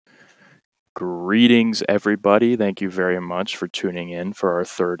Greetings, everybody. Thank you very much for tuning in for our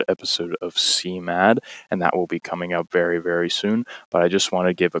third episode of CMAD, and that will be coming up very, very soon. But I just want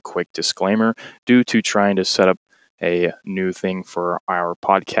to give a quick disclaimer. Due to trying to set up a new thing for our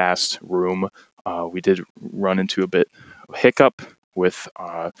podcast room, we did run into a bit of hiccup with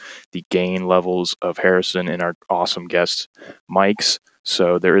the gain levels of Harrison and our awesome guest mics.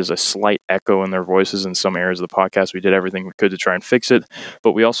 So there is a slight echo in their voices in some areas of the podcast. We did everything we could to try and fix it,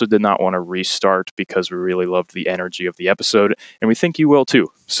 but we also did not want to restart because we really loved the energy of the episode, and we think you will too.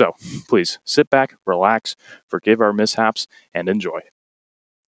 So please sit back, relax, forgive our mishaps, and enjoy.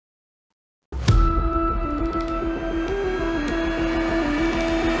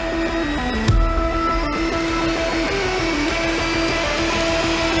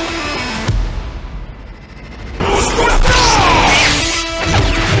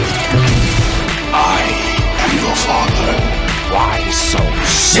 Why so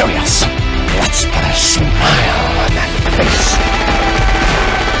serious? Let's put a smile on that face.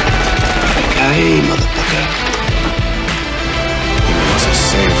 Hey, motherfucker. He was a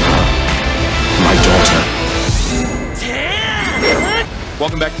savior. My daughter.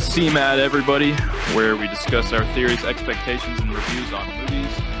 Welcome back to CMAD, everybody, where we discuss our theories, expectations, and reviews on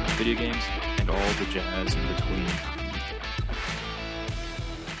movies, video games, and all the jazz in between.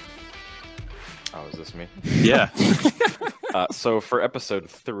 Oh, is this me? Yeah. So for episode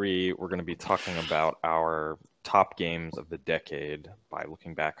 3, we're going to be talking about our top games of the decade by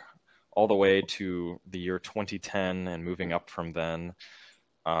looking back all the way to the year 2010 and moving up from then.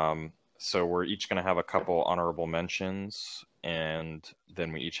 So we're each going to have a couple honorable mentions, and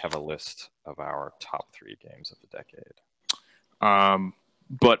then we each have a list of our top 3 games of the decade.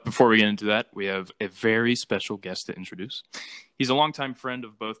 But before we get into that, we have a very special guest to introduce. He's a longtime friend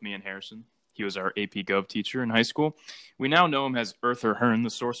of both me and Harrison. He was our AP Gov teacher in high school. We now know him as Arthur Hearn, the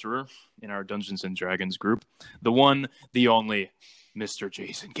sorcerer, in our Dungeons & Dragons group. The one, the only, Mr.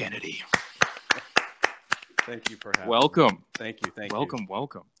 Jason Kennedy. Thank you for having Welcome. me. Thank you.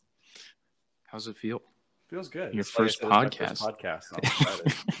 Welcome. How's it feel? Feels good. Your It's first like I said, podcast. it's my first podcast. I'm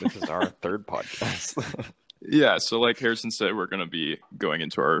excited. This is our third podcast. Yeah, so like Harrison said, we're going to be going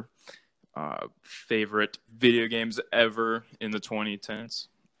into our favorite video games ever in the 2010s.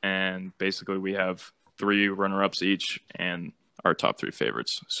 And basically, we have 3 runner-ups each and our top 3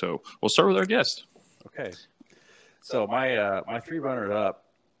 favorites. So we'll start with our guest. Okay. So my 3 runner-up,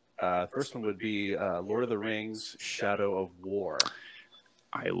 first one would be Lord of the Rings: Shadow of War.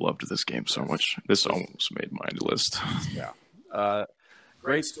 I loved this game so much. This almost made my list. Yeah.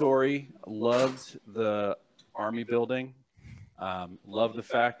 Great story. Loved the army building. Loved the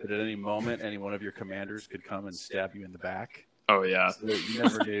fact that at any moment, any one of your commanders could come and stab you in the back. Oh, yeah. So that you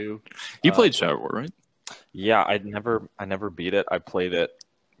never knew. You played Shadow War, right? Yeah, I never beat it. I played it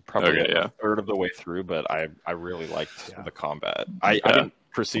probably Okay, yeah. a third of the way through, but I really liked the combat. I didn't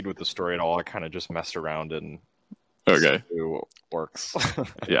proceed with the story at all. I kind of just messed around and Okay. works.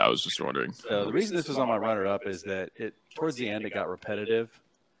 Yeah, I was just wondering. So the reason this was on my runner-up is that towards the end it got repetitive,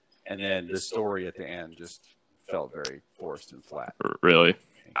 and then the story at the end just felt very forced and flat. Really?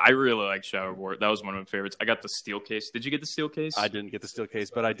 I really like Shadow War. That was one of my favorites. I got the steel case. Did you get the steel case? I didn't get the steel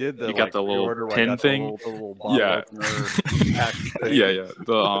case, but I did the You got the little pre-order where I pin got thing? the little bottle Yeah. opener pack thing. Yeah.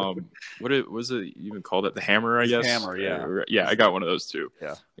 The was it even called? It the hammer, I guess. Hammer, yeah. Yeah, I got one of those too.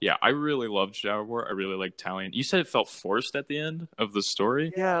 Yeah. I really loved Shadow War. I really liked Talion. You said it felt forced at the end of the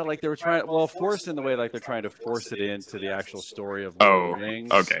story. Yeah, like they were trying. Well, forced in the way like they're trying to force it into the actual story of Oh, Lord of the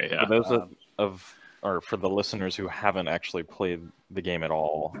Rings. okay, yeah. For those or for the listeners who haven't actually played the game at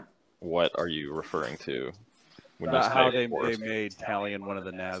all, what are you referring to? When you About how say they forced? made Talion one of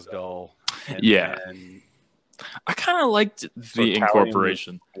the Nazgul. And Yeah. then- I kind of liked the Talion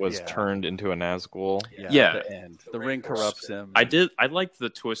incorporation. was Yeah. turned into a Nazgul. Yeah. At the end. The ring corrupts him. I liked the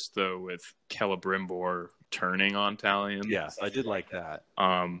twist though with Celebrimbor turning on Talion. Yes, I did like that.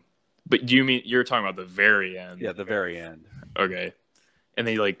 But do you mean you're talking about the very end? Yeah, the very end. Okay. And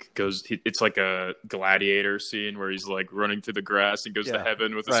he it's like a gladiator scene where he's like running through the grass and goes to Yeah.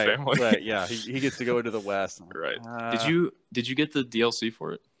 heaven with his family. Right, yeah. He gets to go into the West. Right. Uh, Did you get the DLC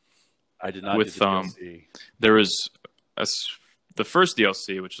for it? I did not with, get the DLC. There was the first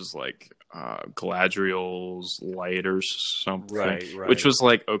DLC, which was like Galadriel's Light or something, Right. which was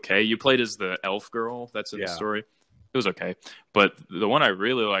like okay. You played as the elf girl that's in the Yeah. story. It was okay, but the one I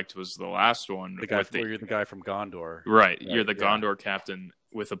really liked was the last one. the guy with where you're the guy from Gondor. right. You're the yeah. Gondor captain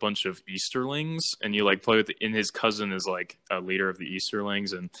with a bunch of Easterlings, and you like play with. And his cousin is like a leader of the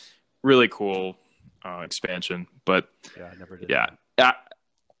Easterlings, and really cool expansion. But Yeah, I never did. yeah, that.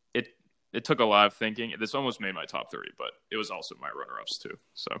 it took a lot of thinking. This almost made my top 3, but it was also my runner-ups too.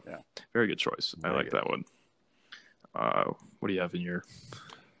 So Yeah. very good choice. I like that one. What do you have in your?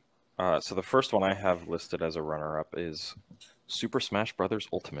 So the first one I have listed as a runner-up is Super Smash Bros.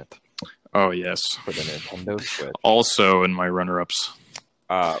 Ultimate Oh yes, for the Nintendo Switch. also in my runner-ups.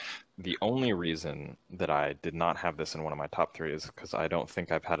 The only reason that I did not have this in one of my top 3 is because I don't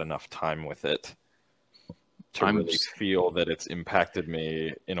think I've had enough time with it to really feel that it's impacted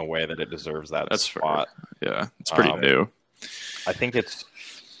me in a way that it deserves that spot. Fair. Yeah, it's pretty new. I think it's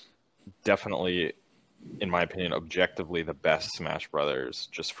definitely, in my opinion, objectively the best Smash Brothers,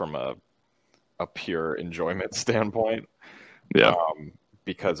 just from a pure enjoyment standpoint. Yeah.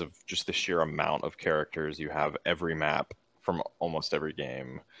 Because of just the sheer amount of characters you have every map from almost every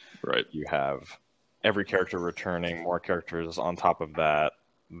game. Right. You have every character returning, more characters on top of that.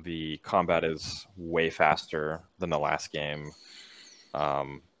 The combat is way faster than the last game,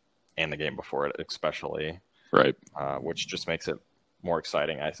 and the game before it especially. Right. Which just makes it more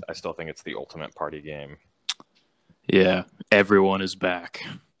exciting. I still think it's the ultimate party game. Yeah, everyone is back.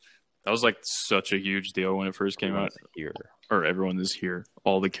 That was like such a huge deal when it first came out. Here. Or everyone is here.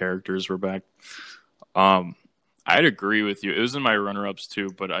 All the characters were back. I'd agree with you. It was in my runner-ups too,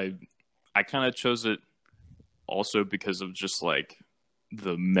 but I kind of chose it also because of just like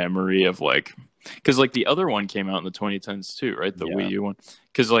the memory of like, because like the other one came out in the 2010s too, right? The Wii U one.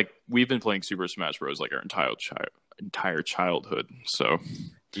 Because like we've been playing Super Smash Bros. Like our entire childhood. So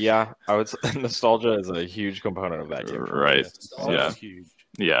yeah, I would say nostalgia is a huge component of that game. Right. Yeah. Huge.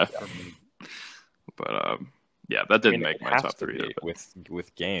 Yeah. For me. But yeah, that didn't make my top 3 either,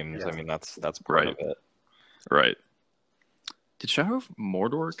 with games. Yeah. I mean, that's part of it. Right. Did Shadow of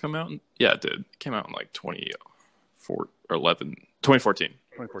Mordor come out? Yeah, it did. It came out in like 2014.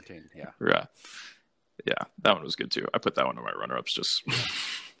 2014, yeah. Yeah. Yeah, that one was good too. I put that one in my runner-ups just we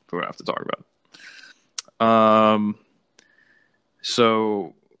don't have to talk about it.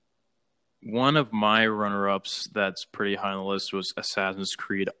 So one of my runner-ups that's pretty high on the list was Assassin's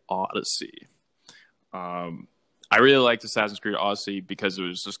Creed Odyssey. I really liked Assassin's Creed Odyssey because it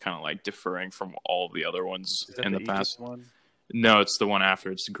was just kind of like differing from all the other ones in the past. One? No, it's the one after.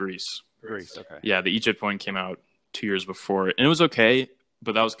 It's Greece. Greece, okay. Yeah, the Egypt one came out 2 years before it, and it was okay,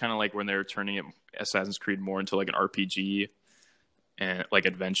 but that was kind of like when they were turning it Assassin's Creed more into like an RPG and like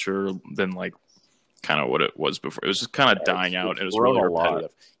adventure than like kind of what it was before. It was just kind of dying out. It was really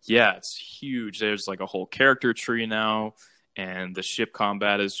repetitive. Yeah, it's huge. There's like a whole character tree now, and the ship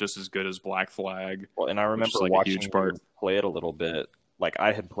combat is just as good as Black Flag. Well, and I remember like watching you play it a little bit. Like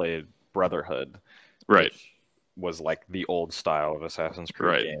I had played Brotherhood, right? Was like the old style of Assassin's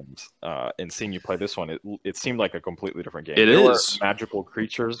Creed games. And seeing you play this one, it seemed like a completely different game. There were magical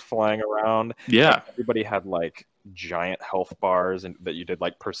creatures flying around. Yeah, everybody had like giant health bars and that you did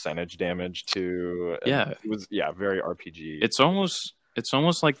like percentage damage to. Yeah, it was very RPG. It's almost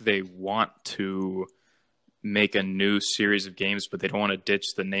like they want to make a new series of games, but they don't want to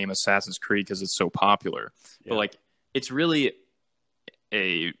ditch the name Assassin's Creed because it's so popular. Yeah. But like, it's really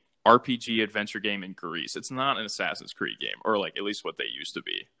a RPG adventure game in Greece. It's not an Assassin's Creed game, or like at least what they used to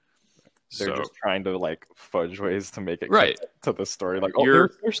be. They're just trying to like fudge ways to make it to the story. Like,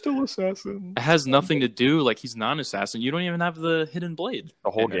 they're still assassins. It has nothing to do. Like, he's not an assassin. You don't even have the hidden blade. The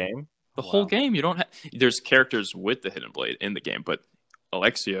whole game. The whole game. You don't have. There's characters with the hidden blade in the game, but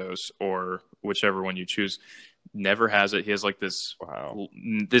Alexios or whichever one you choose never has it. He has like this. Wow.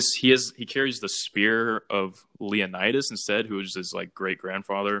 He carries the spear of Leonidas instead, who is his like great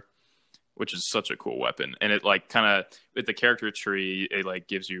grandfather, which is such a cool weapon. And it like kind of with the character tree, it like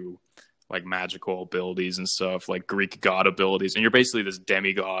gives you like magical abilities and stuff, like Greek god abilities, and you're basically this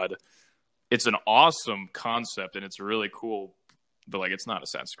demigod. It's an awesome concept and it's really cool, but like it's not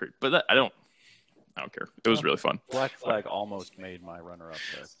Assassin's Creed. But I don't care. It was really fun. Black Flag almost made my runner-up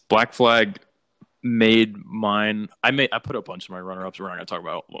list. Black Flag made mine. I put a bunch of my runner-ups. We're not going to talk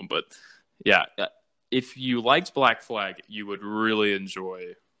about all of them, but yeah, if you liked Black Flag, you would really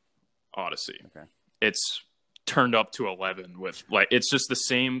enjoy Odyssey. Okay. It's turned up to 11 with like it's just the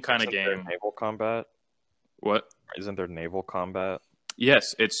same kind of game. There naval combat? What? Isn't there naval combat?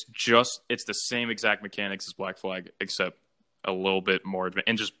 Yes, it's the same exact mechanics as Black Flag, except a little bit more advanced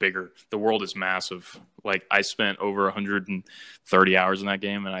and just bigger. The world is massive. Like I spent over 130 hours in that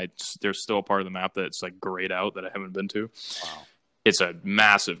game, and there's still a part of the map that's like grayed out that I haven't been to. Wow. It's a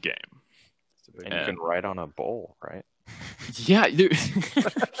massive game. And you can ride on a bull, right? Yeah.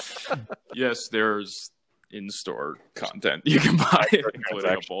 Yes, there's in-store content you can buy,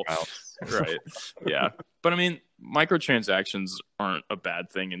 including a bull. Right. Yeah. But I mean, microtransactions aren't a bad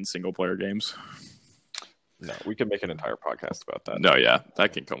thing in single-player games. No, we could make an entire podcast about that. No, yeah,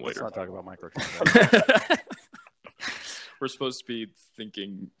 that can come Let's later. not talk about microtransactions. We're supposed to be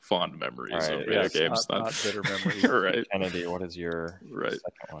thinking fond memories All of right, video yes, games, not bitter memories. right. Kennedy, what is your Right.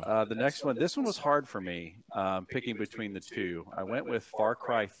 second one? The next one, this one was hard for me, picking between the two. I went with Far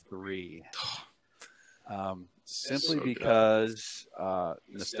Cry 3. Simply So good. because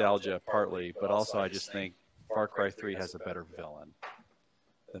nostalgia, partly, but also I just think Far Cry 3 has a better villain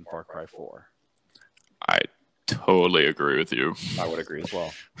than Far Cry 4. I totally agree with you. I would agree as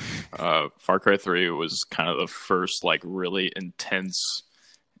well. Far Cry 3 was kind of the first like really intense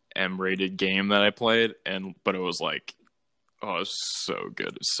M-rated game that I played, but it was like, oh, it was so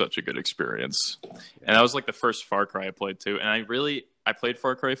good. It's such a good experience. And that was like the first Far Cry I played too. And I played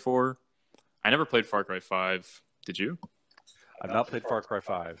Far Cry 4. I never played Far Cry 5. Did you? I've not played Far Cry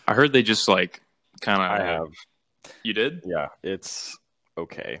 5. I heard they just like kind of. I have. You did? Yeah, it's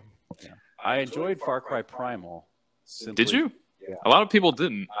okay. I enjoyed Far Cry Primal. Simply, Did you? Yeah. A lot of people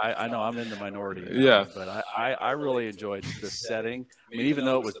didn't. I know I'm in the minority. Yeah. But I really enjoyed the setting. I mean, even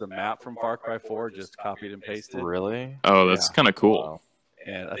though it was the map from Far Cry 4, just copied and pasted. Really? Oh, that's Yeah. kind of cool. Wow.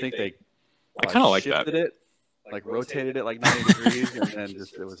 And I think they I kind of like that. shifted it, like rotated it like 90 degrees, and then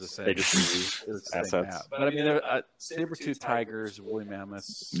just it was the same. They just used it was the same assets. map. But I mean, saber-tooth tigers, woolly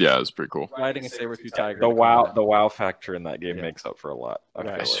mammoths, Yeah, it's pretty cool. riding a saber-tooth tiger. The wow factor in that game Yeah. makes up for a lot. I Right.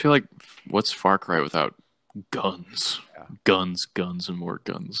 I feel just like. feel like what's Far Cry without guns? Yeah. Guns, and more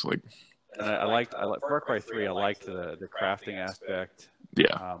guns. Like, And I liked Far Cry 3. I liked the crafting aspect.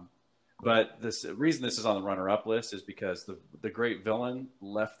 yeah, But the reason this is on the runner-up list is because the great villain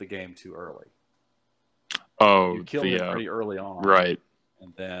left the game too early. oh, You killed him pretty early on, right.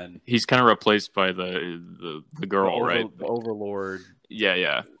 And then He's kind of replaced by the girl, right? the Overlord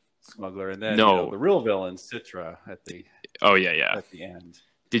Yeah. smuggler, and then No. the real villain, Citra, at the Oh yeah. at the end.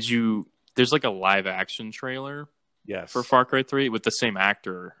 Did you? There's like a live action trailer Yes, for Far Cry 3 with the same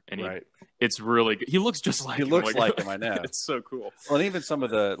actor, and right. it's really good. He looks just like He him. looks like him. I know. It's so cool. Well, and even some of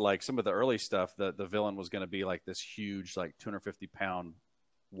the early stuff, the villain was going to be like this huge, like 250-pound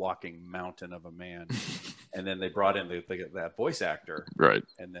walking mountain of a man, and then they brought in that voice actor, Right.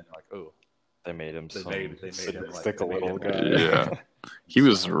 and then like, oh, They made him They some made him, like, sadistic they made little him, guy. Yeah. He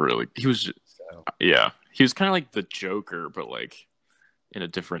was just, so yeah. He was kind of like the Joker, but like in a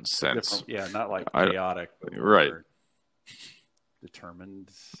different sense. different, yeah, not like I- chaotic, but right. more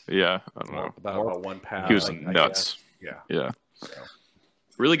determined. Yeah, I don't know. About one path. He was I nuts. guess. Yeah. Yeah. So.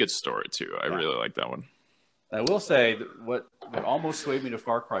 Really good story too. I Yeah. really like that one. I will say that what almost swayed me to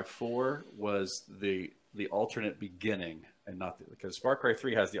Far Cry 4 was the alternate beginning, and not because Far Cry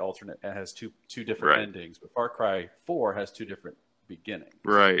 3 has the alternate. It has two different Right. endings, but Far Cry 4 has two different beginnings.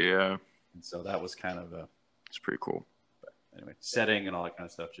 Right. Yeah. And so that was kind of a It's pretty cool. anyway setting and all that kind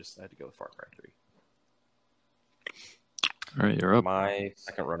of stuff. Just I had to go with Far Cry 3. All right, you're up. My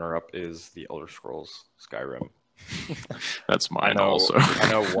second runner-up is The Elder Scrolls Skyrim. That's mine I know, also. I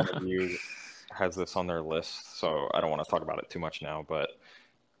know one of you has this on their list, so I don't want to talk about it too much now. But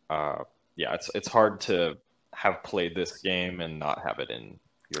yeah, it's hard to have played this game and not have it in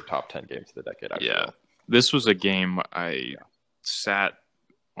your top 10 games of the decade. I Yeah. feel. This was a game I sat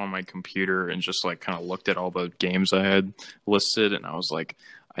on my computer and just like kind of looked at all the games I had listed, and I was like,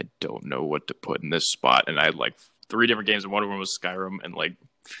 I don't know what to put in this spot. And I had like 3 different games, and one of them was Skyrim, and like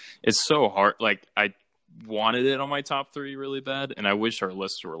it's so hard. Like I wanted it on my top 3 really bad, and I wish our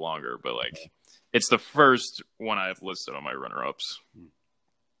lists were longer, but like it's the first one I've listed on my runner-ups.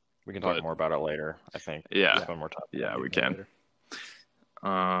 We can talk But- more about it later, I think. Yeah. Spend more time. Yeah, we can.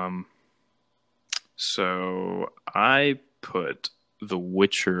 So I put The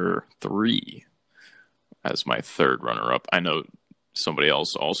Witcher 3 as my third runner-up. I know somebody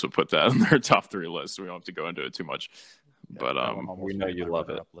else also put that on their top 3 list, so we don't have to go into it too much. But we know you love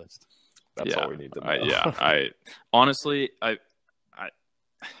it. List. That's yeah, all we need to know. I honestly, I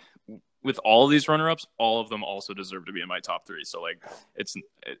with all these runner-ups, all of them also deserve to be in my top 3. So like,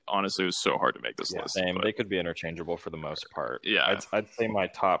 honestly, it was so hard to make this list. Same. but- They could be interchangeable for the most part. Yeah. I'd say my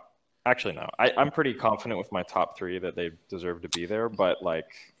top. Actually, no. I'm pretty confident with my top 3 that they deserve to be there. But like,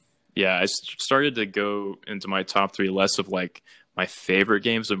 Yeah, I started to go into my top 3 less of like my favorite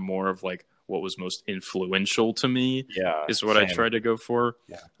games and more of like what was most influential to me yeah, is what I same. tried to go for.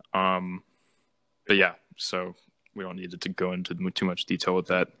 Yeah. But yeah, so we don't need to go into too much detail with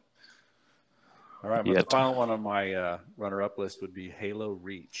that. All right, Yeah. the final one on my runner-up list would be Halo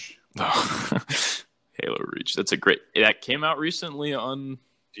Reach. Halo Reach. That's a great. That came out recently on.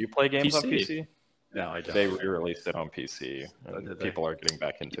 Do you play games on PC. PC? No, I don't. They re-released it on PC, and did they? people are getting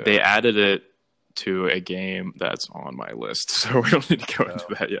back into They it. added it to a game that's on my list, so we don't need to go into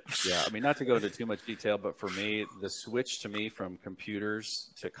that yet. Yeah, I mean, not to go into too much detail, but for me, the switch to me from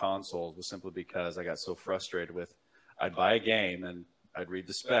computers to consoles was simply because I got so frustrated with, I'd buy a game and I'd read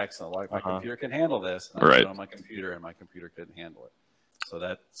the specs and I'm like, my computer can handle this. And I put it on my computer and my computer couldn't handle it.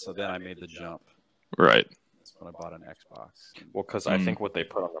 So then I made the jump. Right. That's when I bought an Xbox. Well, because I think what they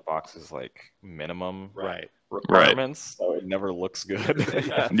put on the box is like minimum Right. requirements, so it never looks good.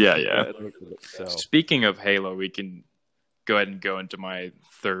 Yeah. So Speaking of Halo, we can go ahead and go into my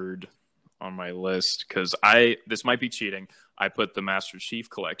third on my list because this might be cheating. I put the Master Chief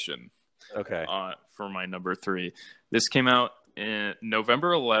Collection okay. For my number 3. This came out in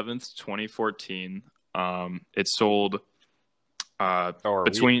November 11th, 2014. It sold Are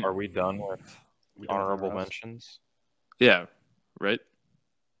between. we done with honorable mentions? Yeah, right.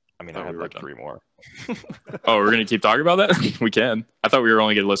 I mean, Oh, I had we were like done. 3 more. Oh, we're gonna keep talking about that? We can. I thought we were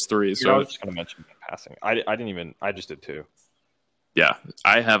only gonna list 3. I So was just gonna mention in passing. I just did 2. yeah,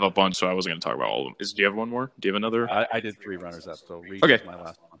 I have a bunch, so I wasn't gonna talk about all of them. Do you have one more? Do you have another? I did 3 runners up, so Reach Okay. is my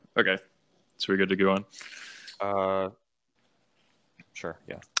last one. Okay, so we're good to go on. Sure,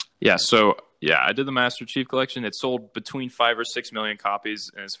 yeah. Yeah, so I did the Master Chief Collection. It sold between 5 or 6 million copies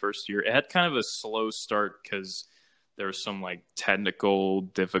in its first year. It had kind of a slow start because there was some like technical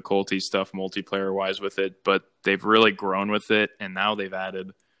difficulty stuff multiplayer wise with it, but they've really grown with it, and now they've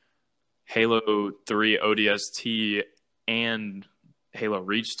added Halo 3 ODST and Halo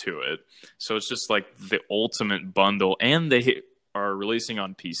Reach to it. So it's just like the ultimate bundle, and they are releasing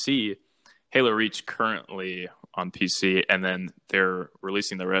on PC. Halo Reach currently on PC, and then they're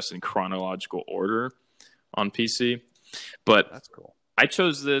releasing the rest in chronological order on PC. But That's cool. I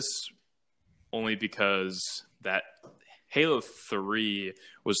chose this only because that Halo 3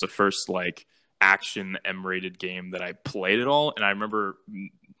 was the first like action M-rated game that I played at all, and I remember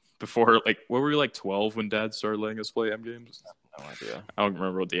before, like, what were we, like 12 when Dad started letting us play M games? No idea. I don't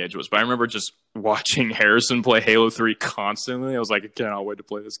remember what the age was, but I remember just watching Harrison play Halo 3 constantly. I was like, I cannot wait to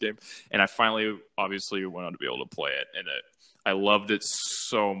play this game. And I finally, obviously, went on to be able to play it. And I loved it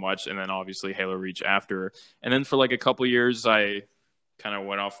so much. And then, obviously, Halo Reach after. And then for like a couple years, I kind of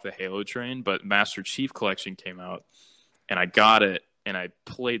went off the Halo train. But Master Chief Collection came out, and I got it. And I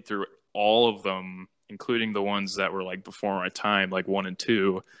played through all of them, including the ones that were like before my time, like 1 and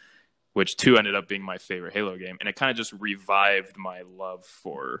 2. Which 2 ended up being my favorite Halo game. And it kind of just revived my love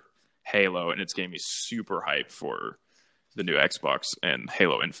for Halo. And it's getting me super hyped for the new Xbox and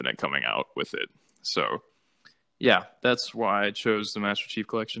Halo Infinite coming out with it. So, yeah, that's why I chose the Master Chief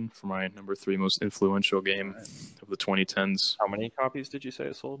Collection for my number 3 most influential game of the 2010s. How many copies did you say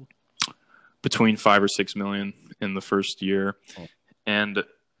it sold? Between 5 or 6 million in the first year. Oh. And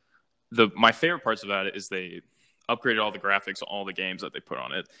my favorite parts about it is they upgraded all the graphics, all the games that they put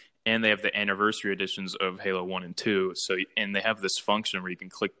on it, and they have the anniversary editions of Halo 1 and 2. So, and they have this function where you can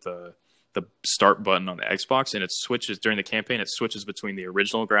click the start button on the Xbox, and it switches during the campaign. It switches between the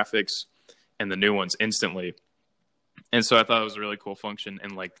original graphics and the new ones instantly. And so I thought it was a really cool function.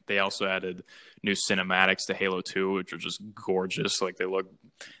 And like they also added new cinematics to Halo 2, which are just gorgeous. Like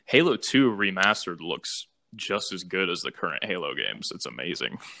Halo 2 remastered looks just as good as the current Halo games. It's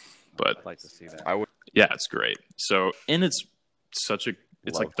amazing. But I'd like to see that. I would. yeah, it's great. So, and it's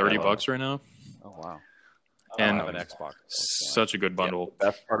like $30 Halo. right now. Oh wow! And I have an Xbox. Such a good bundle. The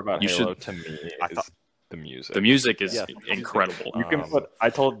best part about You Halo to me is the music. The music is Yeah. incredible. You can put. I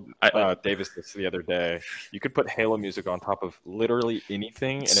told Davis this the other day. You could put Halo music on top of literally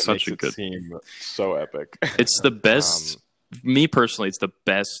anything, and it Such makes a it seem so epic. It's the best. Me personally, it's the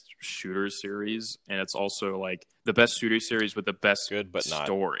best shooter series, and it's also like the best shooter series with the best Good, but not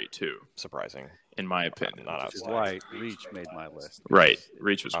story too, surprising. in my opinion. Not Which is outside. why Reach made my list. Right,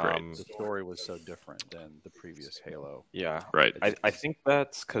 Reach was great. The story was so different than the previous Halo. Yeah. Right. I think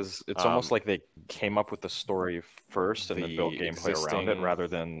that's because it's almost like they came up with the story first and then built gameplay around it, rather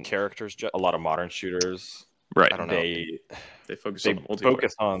than characters. A lot of modern shooters, Right. I don't know. They focus They on the multiplayer.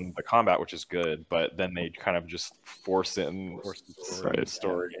 focus on the combat, which is good, but then they kind of just force in Right.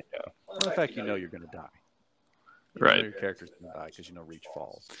 story. Yeah. Well, in fact, you know you're going to die. You Right. know your character's going to die because you know Reach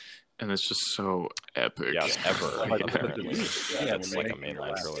falls. And it's just so epic. Yeah, ever. Like, Yeah. but the music, yeah, It's when like they a make mainline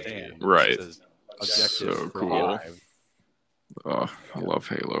the last trilogy. stand, Right. it says, "Objective So cool. survive." Oh, I love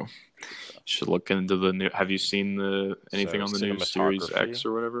Halo. Should look into the new. Have you seen anything So, on the new Series cinematography? X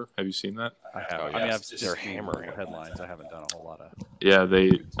or whatever? Have you seen that? I have. Oh, I mean, yes. I've just They're seen hammering the it. headlines. I haven't done a whole lot of. Yeah, they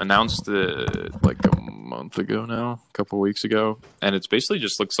announced it like a month ago now, a couple weeks ago, and it's basically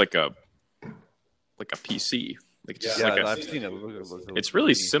just looks like a PC. Like it's just like I've seen it. it's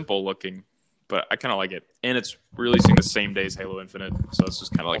really simple looking, but I kind of like it, and it's releasing the same day as Halo Infinite, so it's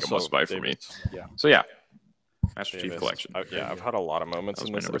just kind of like Also, a must buy for me. Davis, Yeah. So yeah, Master Chief Davis, Collection. I've had a lot of moments That was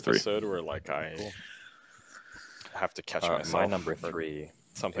in my this number 3. episode where like I have to catch myself. My number for 3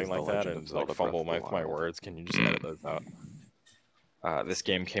 something is like The that Legend and of Zelda like fumble Breath of the my Wild. words. Can you just edit those out? This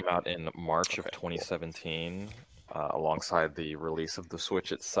game came out in March of 2017, alongside the release of the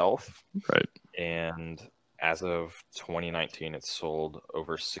Switch itself. Right. And as of 2019, it's sold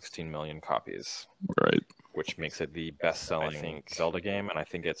over 16 million copies, Right. which makes it the best-selling Zelda game, and I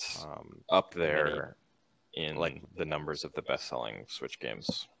think it's up there in like the numbers of the best-selling Switch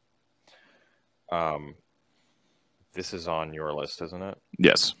games. This is on your list, isn't it?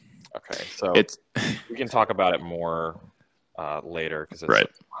 Yes. Okay, so It's we can talk about it more later because it's Right.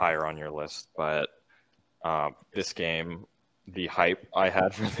 higher on your list. But this game, the hype I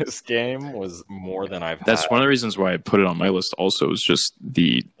had for this game was more than I've that's had. one of the reasons why I put it on my list. Also, was just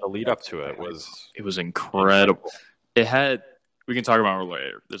The lead up to it was it was incredible. It had. We can talk about it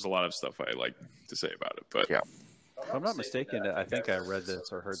later. There's a lot of stuff I like to say about it, but Yeah. If I'm not mistaken, I think I read this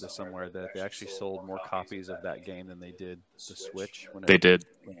or heard this somewhere that they actually sold more copies of that game than they did the Switch when they did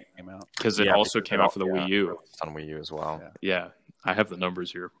when it came out. because it Yeah, also because came it out for the Wii U. released on Wii U as well. Yeah. Yeah, I have the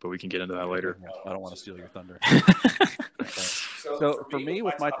numbers here, but we can get into that later. I don't want to steal your thunder. So for me,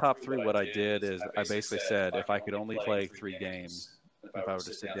 with my top 3, what I did is I basically said if I could only play 3 games, if I were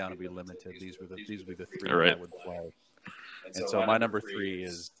to sit down and be limited, these would be the 3 that I Right. would play. And so my number 3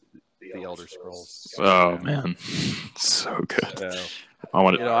 is the Elder Scrolls. Oh man, so good. So, I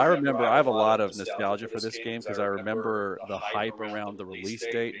want I remember I have a lot of nostalgia for this game because I remember the hype around the release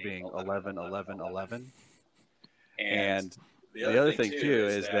date being 11/11/11. And the other thing too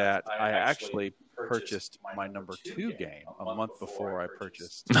is that I actually purchased my number 2 game a month before I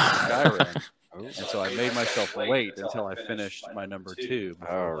purchased Skyrim. And so I made myself wait until I finished my number 2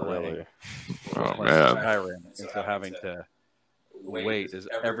 before Oh, playing really? Oh playing man, Skyrim. And so having to wait as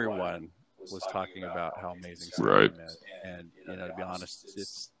everyone was talking about how amazing Right. Skyrim is. And, to be honest,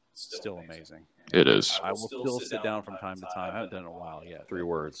 it's still amazing. it is. I will still sit down from time to time. I haven't done it in a while yet. 3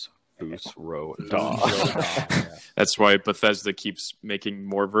 words: Foos Row Yeah. Da. That's why Bethesda keeps making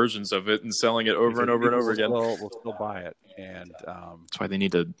more versions of it and selling it over and over and over again. We'll still buy it, and That's why they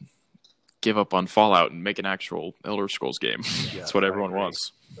need to give up on Fallout and make an actual Elder Scrolls game. That's what everyone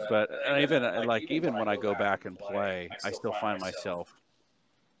wants. but even when I go back and play, I still find myself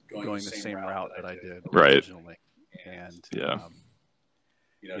going the same route that I did Right. originally, and Yeah.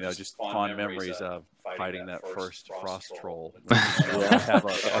 just fond memories of fighting that first frost troll. I have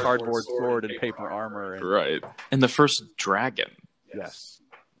a cardboard sword and paper armor, and Right. And the first dragon yes,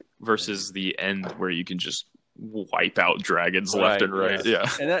 versus the end where you can just wipe out dragons left Right, and right. Yeah.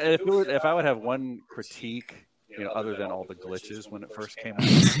 And if I would have one critique, other than all the glitches when it first came out,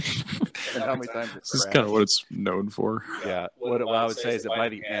 and how many times it This is crashed. kind of what it's known for. Yeah, what I would say is that by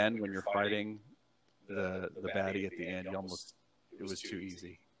the end, when you're fighting the baddie at the end, it was too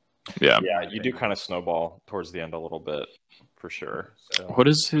easy. Yeah. Yeah, you do kind of snowball towards the end a little bit, for sure. So What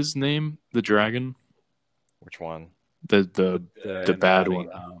is his name? The dragon? Which one? The the bad baddie,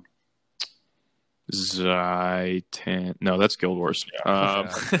 one. Zaitan. No, that's Guild Wars. I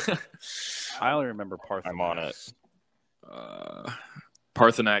only remember Parthenos. I'm on it.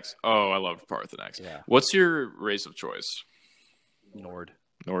 Parthenax. Oh, I love Parthenax. Yeah, What's your race of choice? Nord.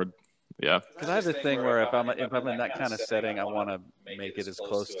 Nord. Yeah. Because I have this thing where if I'm in that kind of setting, I want to make it as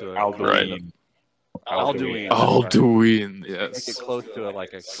close to Alduin. Alduin. Alduin. Make Yes. it close to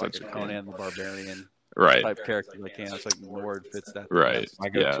like a Such a Conan the Barbarian Right. type character as I can. It's like Nord fits that. Right. best. My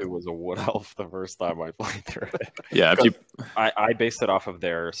go-to was a wood elf the first time I played through it. Yeah. If you. I based it off of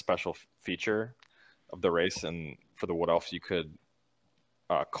their special feature of the race, and for the wood elf, you could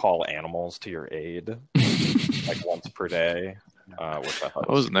call animals to your aid like once per day, which I thought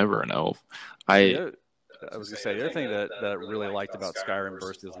I was never an elf. I was gonna say the other thing that I really liked about Skyrim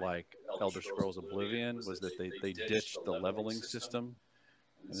versus like Elder Scrolls Oblivion was that they ditched the leveling system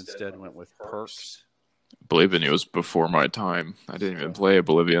and instead went with perks. Oblivion was before my time. I didn't even play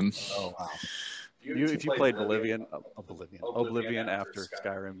Oblivion. Oh wow! If you played Oblivion after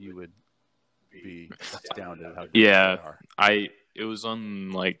Skyrim, you would be astounded at how good Yeah. they are. It was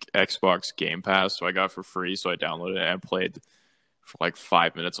on like Xbox Game Pass, so I got it for free. So I downloaded it and I played for like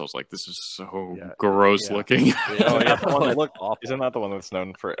 5 minutes. I was like, "This is so Yeah. gross Yeah. looking." Oh, yeah, the one It that- looked awful. Isn't that the one that's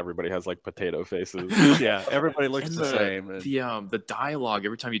known for everybody has like potato faces? Yeah, everybody looks And the same. and- the dialogue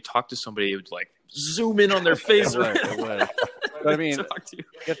every time you talk to somebody, it would like zoom in on their face. It was. But I mean, Talk to you.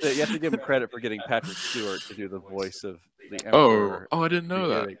 you have to give him credit for getting Patrick Stewart to do the voice of the Oh, Emperor. I didn't know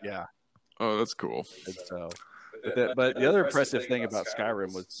that. Yeah. Oh, that's cool. And so, but the other impressive thing about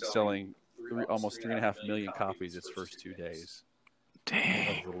Skyrim was selling almost 3.5 million copies its first 2 days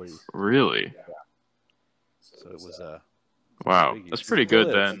Dang. of release. Really? So it was Wow. biggie. That's It pretty still good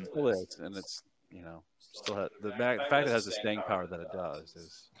is, then. It still is, and it's still the fact that it has the staying power that it does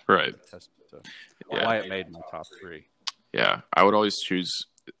is Right. a testament to Yeah. why it made my top 3. Yeah. I would always choose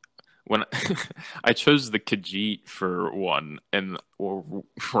when I chose the Khajiit for one, and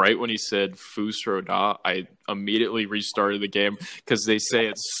right when he said Fusro Da, I immediately restarted the game because they say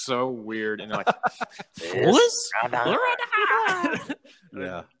it's so weird, and they're like, Fusro Da.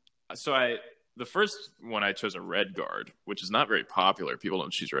 Yeah. So the first one I chose a Red Guard, which is not very popular. People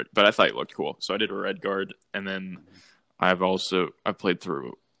don't choose red, but I thought it looked cool, so I did a Red Guard, and then I played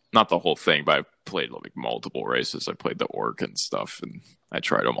through not the whole thing, but I played like multiple races. I played the Orc and stuff, and I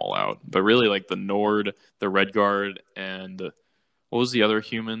tried them all out. But really, like the Nord, the Red Guard, and what was the other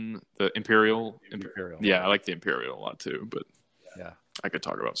human? The Imperial. Imperial. Yeah, I like the Imperial a lot too. But Yeah. I could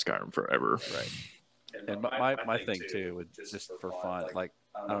talk about Skyrim forever. Right. And my thing too would just for fun, like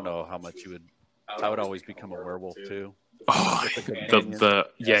I don't know how much you would. I would always become a werewolf too. Oh,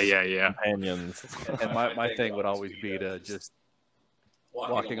 yeah. Companions. And my thing would always be to just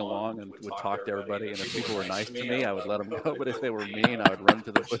walking along and would talk to everybody. And if people were nice to me, I would let them go. But if they were mean, I would run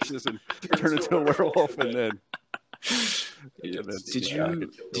to the bushes and turn into a werewolf. And then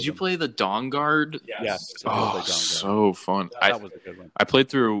did you play the Dawn Guard? Yes. Oh, so fun. That was a good one. I played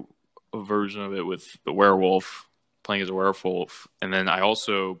through a version of it with the werewolf, playing as a werewolf, and then I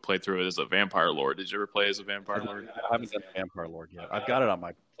also played through it as a vampire lord. Did you ever play as a vampire lord? I haven't done Vampire Lord yet. I've got it on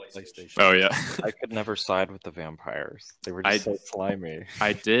my PlayStation. Oh yeah, I could never side with the vampires. They were just so slimy.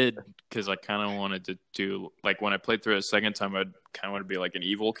 I did because I kind of wanted to do like when I played through it a second time, I'd kind of want to be like an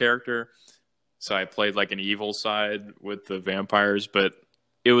evil character. So I played like an evil side with the vampires, but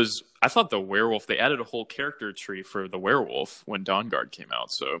I thought the werewolf, they added a whole character tree for the werewolf when Dawn Guard came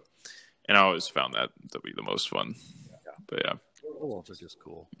out. So, and I always found that to be the most fun. But yeah. Werewolves are just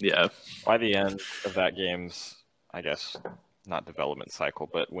cool. Yeah. By the end of that game's, I guess, not development cycle,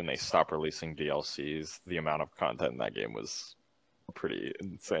 but when they stopped releasing DLCs, the amount of content in that game was pretty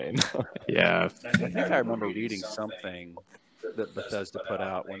insane. Yeah. I think I remember reading something that Bethesda put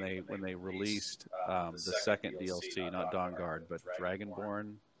out when they released the second DLC, not Dawn Guard, but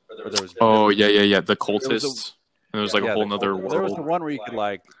Dragonborn. Yeah. The cultists. And there was like a whole nother world. There was the one where you could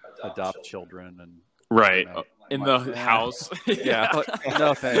like adopt children and right in the house. Yeah.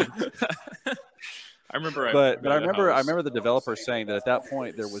 No thanks. I remember. But I remember the developer saying that at that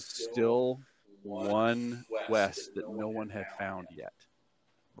point there was still one quest that no one had found yet.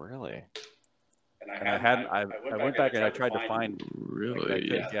 Really? And I went back and I tried to find. Really?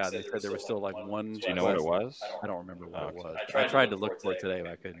 Yeah, they said there was still like one. Do you know what it was? I don't remember what it was. I tried to look for it today,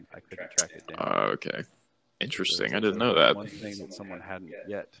 but I couldn't track it down. Okay. Interesting. I didn't know that. One thing that someone hadn't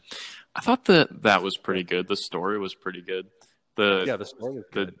yet. I thought that was pretty good. The story was pretty good. The story was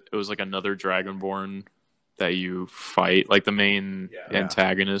good. It was like another Dragonborn that you fight, like the main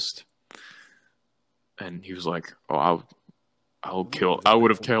antagonist. And he was like, "Oh, I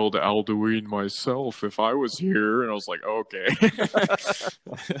would have killed Alduin myself if I was here." And I was like, "Okay."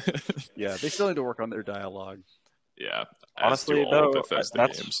 Yeah, they still need to work on their dialogue. Yeah. Honestly, though, that's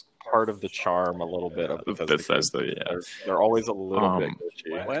games. part of the charm a little bit of Bethesda. Yeah. They're always a little bit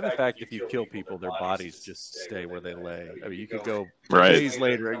glitchy. Well, and the fact if you kill people, their bodies just stay where they lay. I mean, you could go Right. days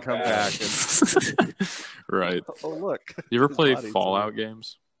later and come back and Right. oh look. You ever his play body's Fallout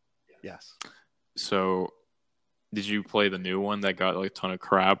games? Yes. So, did you play the new one that got like a ton of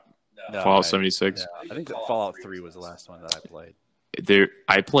crap? No, Fallout 76. I think that Fallout 3 was the last one that I played.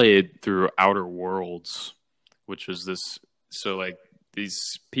 I played through Outer Worlds, which was this. So like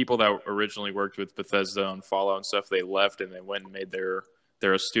these people that originally worked with Bethesda on Fallout and stuff, they left and they went and made their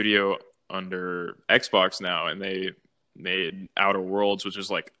a studio under Xbox now, and they made Outer Worlds, which is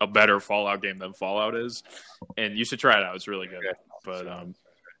like a better Fallout game than Fallout is. And you should try it out; it's really good. But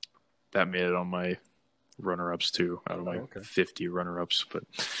that made it on my runner-ups too, out of my 50 runner-ups. But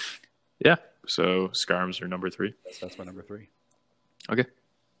yeah, so Skyrim's your number 3. That's my number 3. Okay,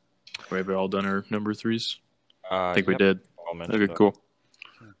 have we all done our number 3s? I think Yep. we did. I'll mention Okay, that. cool.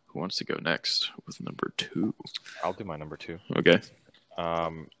 Who wants to go next with number 2? I'll do my number 2. Okay,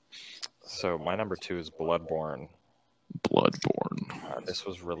 So my number 2 is Bloodborne. Bloodborne. This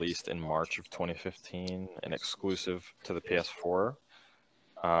was released in March of 2015 and exclusive to the PS4.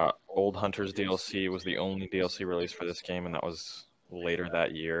 Old Hunters DLC was the only DLC released for this game, and that was later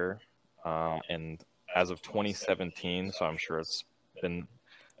that year. And as of 2017, so I'm sure it's been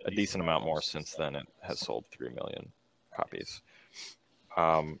a decent amount more since then, it has sold 3 million copies.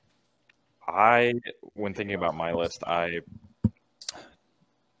 When thinking about my list, I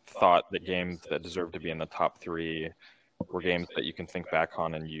thought that games that deserve to be in the top 3 were games that you can think back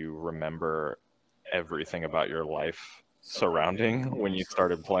on and you remember everything about your life surrounding when you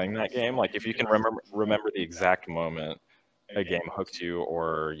started playing that game. Like if you can remember the exact moment a game hooked you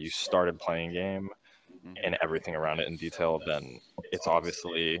or you started playing a game and everything around it in detail, then it's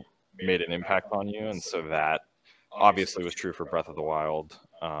obviously made an impact on you. And so that obviously was true for Breath of the Wild,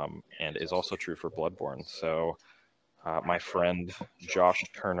 and is also true for Bloodborne. So my friend Josh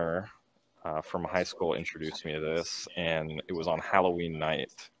Turner from high school introduced me to this, and it was on Halloween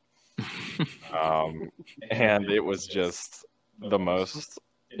night. And it was just the most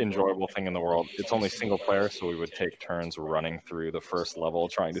enjoyable thing in the world. It's only single player, so we would take turns running through the first level,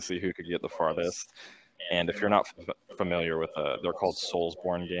 trying to see who could get the farthest. And if you're not familiar with they're called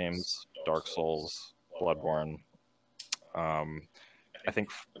Soulsborne games, Dark Souls, Bloodborne. I think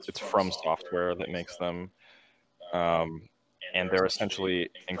it's From Software that makes them. And they're essentially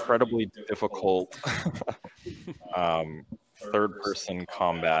incredibly difficult third-person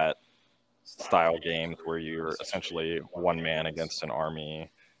combat style games where you're essentially one man against an army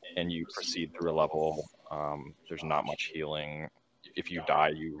and you proceed through a level. There's not much healing. If you die,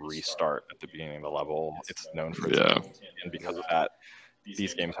 you restart at the beginning of the level. It's known for its and because of that,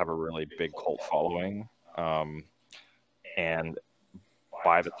 these games have a really big cult following. And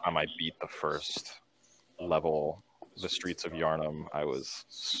by the time I beat the first level, the Streets of Yharnam, I was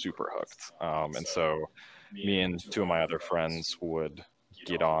super hooked. And so me and 2 of my other friends would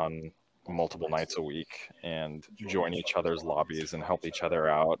get on multiple nights a week and join each other's lobbies and help each other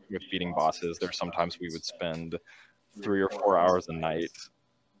out with beating bosses. There's sometimes we would spend 3 or 4 hours a night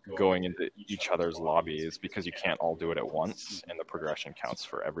going into each other's lobbies because you can't all do it at once and the progression counts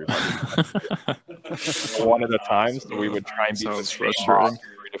for everybody. One at a time, so we would try and beat the same boss 3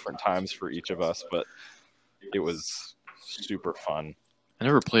 different times for each of us, but it was super fun. I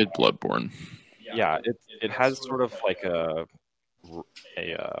never played Bloodborne. Yeah, it has sort of like a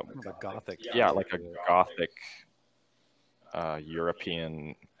gothic. Yeah, like a gothic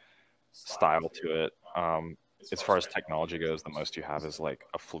European style to it. As far as technology goes, the most you have is like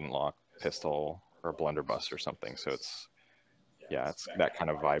a flintlock pistol or a blunderbuss or something. So it's that kind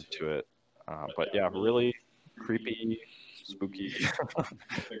of vibe to it. But yeah, really creepy, spooky.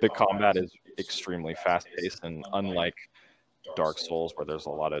 The combat is extremely fast-paced, and unlike Dark Souls, where there's a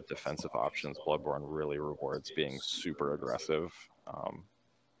lot of defensive options, Bloodborne really rewards being super aggressive.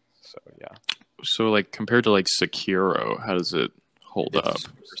 So like compared to like Sekiro, how does it hold up?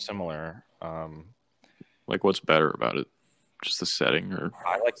 Super similar. Like what's better about it? Just the setting, or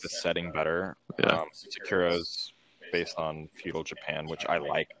I like the setting better. Yeah. Sekiro's based on feudal Japan, which I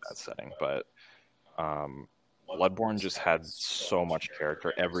like that setting, but Bloodborne just had so much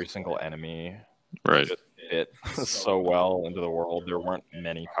character. Every single enemy just fit so well into the world. There weren't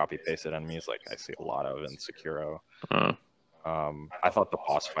many copy-pasted enemies like I see a lot of in Sekiro. I thought the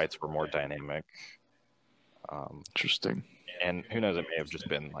boss fights were more dynamic. Interesting. And who knows, it may have just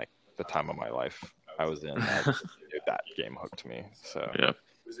been like the time of my life I was in. That game hooked me. So yeah.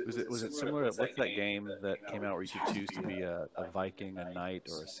 Was it similar to what's that game that came out where you could choose to be a Viking, a knight,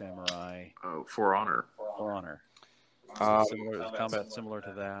 or a samurai? Oh, For Honor. For Honor. Is combat similar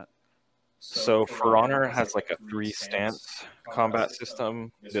to that? So For Honor has like a 3-stance combat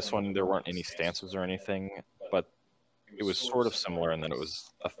system. This one, there weren't any stances or anything, but it was sort of similar, and then it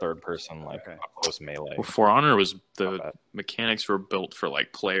was a third-person, like, close melee. Well, For Honor was the mechanics were built for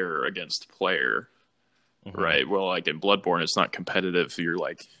like player against player, right? Well, like in Bloodborne, it's not competitive. You're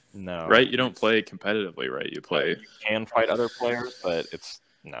like, no, right? You don't play competitively, right? You play. You can fight other players, but that's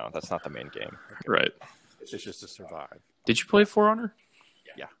not the main game, right? It's just to survive. Did you play For Honor?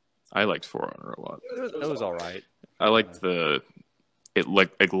 Yeah, I liked For Honor a lot. It was all right. I liked it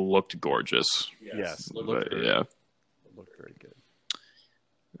looked gorgeous. Yes, it looked very good.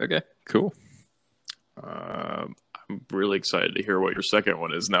 Okay, cool. I'm really excited to hear what your second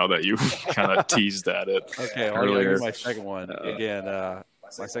one is now that you kind of teased at it. Okay, I'll give you my second one. Again, my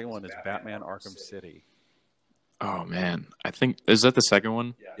second one is Batman Arkham City. Oh, man. I think, is that the second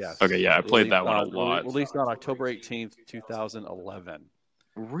one? Yes. Okay, yeah, I played that one a lot. Released on October 18th, 2011.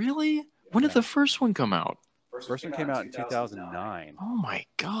 Really? When did the first one come out? First one came out in 2009. Oh my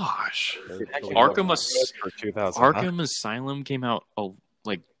gosh! Arkham Asylum came out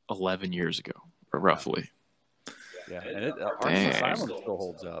like 11 years ago, roughly. Yeah, and Arkham Asylum still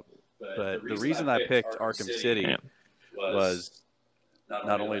holds up. But the reason I picked Arkham City was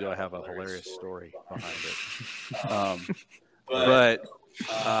not only do I have a hilarious story behind it, but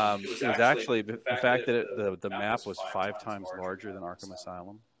it was actually the fact that the map was 5 times larger than Arkham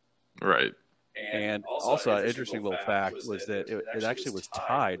Asylum. Right. And also, an interesting little fact was that it actually was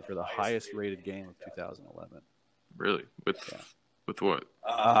tied for the highest rated game of 2011. Really? With what?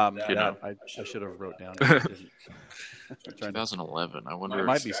 I should have wrote down. 2011. I wonder. It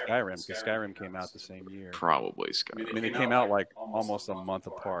might be Skyrim, because Skyrim came out the same year. Probably Skyrim. I mean, it came out like almost a month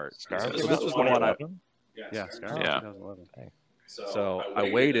apart. Skyrim So came this out was the one I. 2011? Yeah, Skyrim Yeah. 2011. So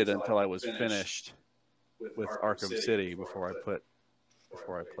I waited until I was finished with Arkham City before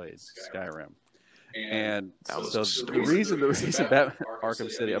I played Skyrim. And That was so stupid. the reason that Arkham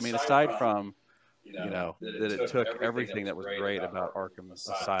City, I mean, aside from that it took everything that was great about Arkham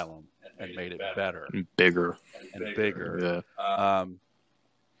Asylum and made it better Bigger. and bigger. Yeah.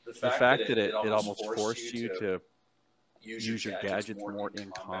 The fact that it almost forced you to use your gadgets more in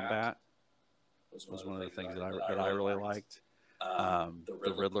combat was one of the things that I really liked.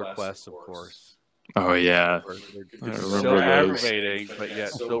 The Riddler quests, of course. Oh yeah. They're I so remember those. aggravating, but yet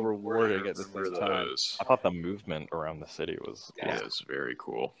so rewarding at the same time. I thought the movement around the city was Yeah, it's very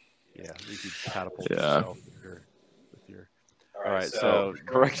cool. Yeah, you could catapult Yeah. yourself with your. All right, so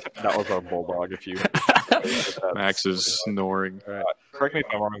correct. That was our bulldog. If you Max is snoring. correct me if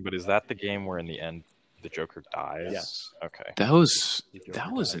I'm wrong, but is that the game where in the end the Joker dies? Yes. Okay. That was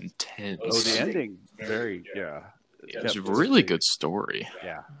dies. intense. the ending, very It's a really good story.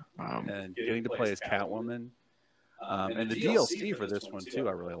 Yeah, Um, and getting to play as Catwoman, and the DLC for this one too,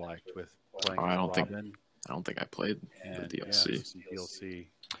 I really liked with playing. I don't think- Robin I don't think I played and, the DLC. Yeah, some DLC.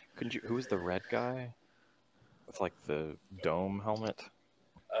 Who was the red guy with like the dome helmet?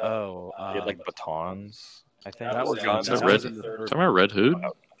 Oh, He had like batons. I think that was Is that that Red- was in the third Talking about Red Hood?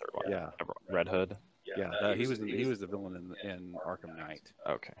 Third one. Yeah. Red Hood. Yeah, he was the villain in Arkham Knight.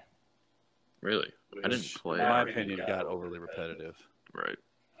 Okay. Really? I didn't play. In my opinion, it got overly repetitive. Right.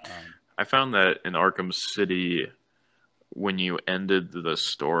 Um, I found that in Arkham City, when you ended the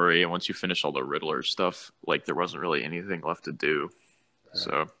story and once you finished all the Riddler stuff, like there wasn't really anything left to do.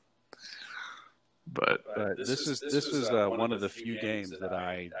 So, but But this was one of the few games that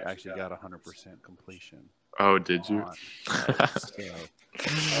I actually got 100% completion oh, did you? on.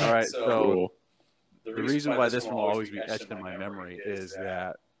 All right, so Cool. the reason why this one will always be etched in my memory is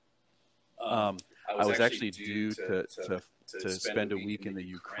that I was actually due to spend a week in the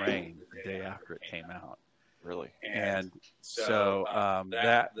Ukraine the day after it came out, Really? and so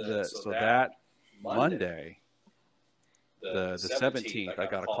that Monday, the 17th, I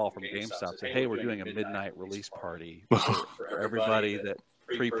got a call from GameStop saying, "Hey, we're doing a midnight release party for everybody that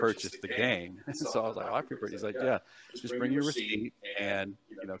pre-purchased the game." So I was like, "Oh, I pre-purchased." He's like, "Yeah, just bring your receipt," and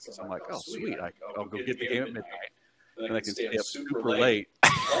so I'm like, "Oh, sweet, I'll go get the game at midnight, and I can stay up super late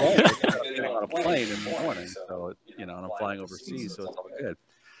on a plane in the morning." So and I'm flying overseas, so it's all good.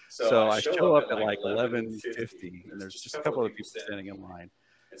 So I show up at like 11:50, and there's just a couple of people standing in line.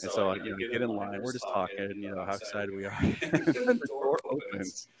 And so I get in line. We're just talking, how excited we are. And then the door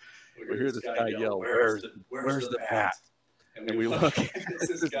opens. We hear this guy yell, "Where's the bat?" And we look. It's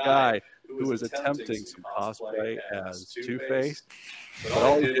this guy who was attempting some cosplay as Two-Face, but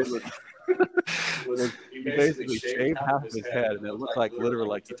all he did was he basically shaved half of his head, and it looked like literally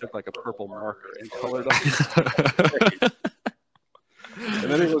like he took like a purple marker and colored on his face.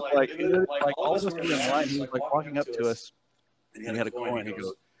 And then he was like, all of us in line. He was like walking up to us. And he had a coin.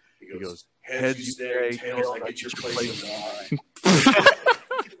 He goes, "Heads you stay, tails I get your place in line."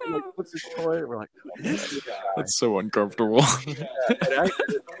 Like, what's his toy? We're like, "This is That's so uncomfortable. And actually,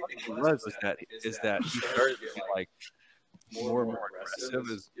 the funny thing was is that he started to get like more and more aggressive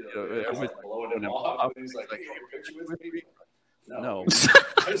as it was blowing him off. And he's like, "Hey, picture with me?" No.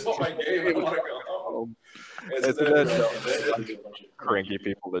 I just want my game. I want to go home. And so then, Cranky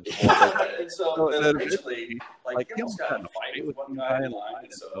people that just want and so then eventually, like he almost got in a fight with one guy in line,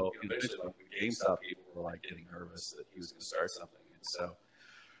 and so eventually, like, the GameStop people were like getting nervous that he was going to start something, and so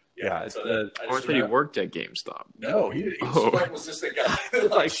it's the. I thought he worked at GameStop. No, he Oh. was just a guy that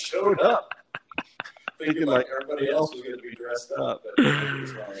like showed up, thinking like everybody else was going to be dressed up. But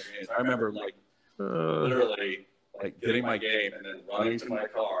I remember like literally like getting my game and then running to my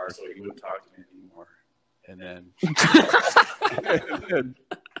car so he wouldn't talk to me anymore, and then. and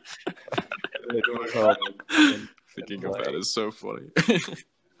Thinking of that is so funny.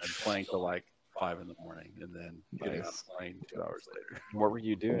 and playing till like 5 a.m, and then getting on a plane 2 hours later. What were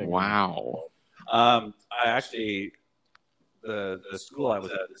you doing? Wow. I actually, the school I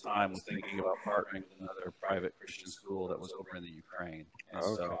was at the time was thinking about partnering with another private Christian school that was over in the Ukraine, and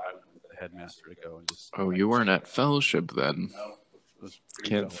so I went with the headmaster to go and just. Oh, you weren't at Fellowship then. No, it was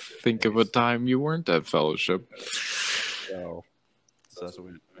Can't pre-fellowship think of a days. time you weren't at Fellowship. So that's what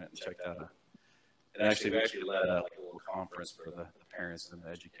we went and checked out And actually, we actually led a little conference for the parents and the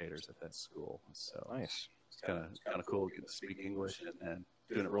educators at that school. So Nice. it's kind of cool getting to speak English and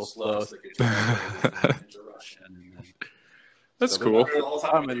doing it real slow so they could translate into Russian. And then, That's so cool. the whole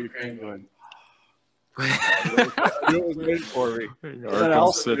time in Ukraine going, it was waiting for me. And then I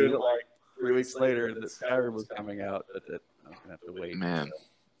also did it like 3 weeks later that Skyrim was coming out, but that I was gonna have to wait. Man, So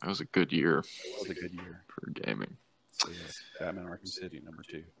that was a good year it was a good year. for gaming. So yeah, Batman Arkham City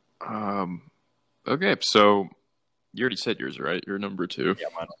 #2. Okay, so you already said yours, right? You're number 2. Yeah,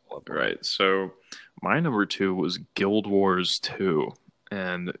 mine was Bloodborne. Right. So my number 2 was Guild Wars 2.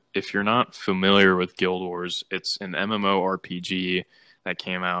 And if you're not familiar with Guild Wars, it's an MMORPG that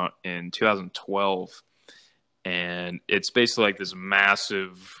came out in 2012. And it's basically like this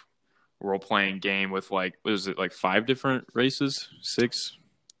massive role-playing game with like, what is it, like 5 different races? 6?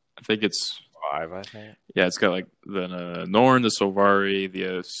 I think it's 5, I think. yeah, it's got like the Norn, the Solvari,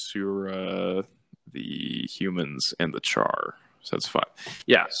 the Asura, the humans, and the Char. So that's 5.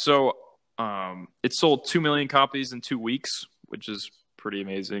 Yeah, so it sold 2 million copies in 2 weeks, which is pretty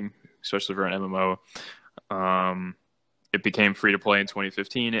amazing, especially for an MMO. It became free to play in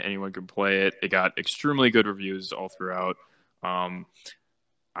 2015. Anyone could play it. It got extremely good reviews all throughout.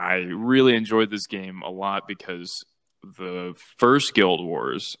 I really enjoyed this game a lot because the first Guild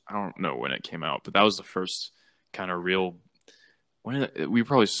Wars, I don't know when it came out, but that was the first kind of real. We were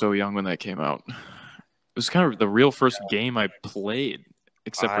probably so young when that came out. It was kind of the real first game I played,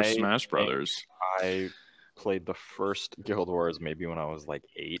 except for Smash Brothers. I played the first Guild Wars maybe when I was like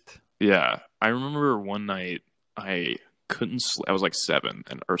 8. Yeah, I remember one night I couldn't sleep. I was like 7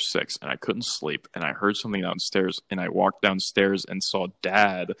 or 6, and I couldn't sleep. And I heard something downstairs, and I walked downstairs and saw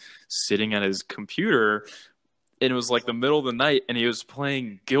Dad sitting at his computer. And it was like the middle of the night, and he was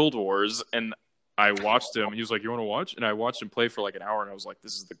playing Guild Wars, and I watched him. And he was like, "You want to watch?" And I watched him play for like an hour, and I was like,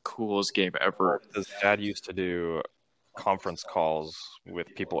 "This is the coolest game ever." His dad used to do conference calls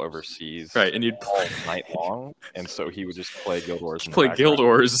with people overseas, Right, and he'd all night long, and so he would just play Guild Wars. play Guild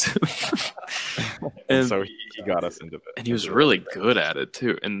Wars, and so he got us into it. And he was really good at it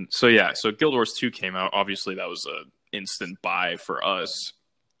too. And so yeah, so Guild Wars 2 came out. Obviously, that was an instant buy for us,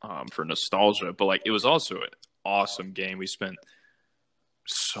 for nostalgia. But like, it was also an awesome game. We spent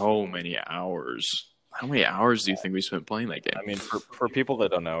so many hours. How many hours do you think we spent playing that game? I mean, for people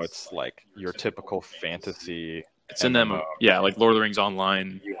that don't know, it's like your typical fantasy. It's an MMO. Yeah, like Lord of the Rings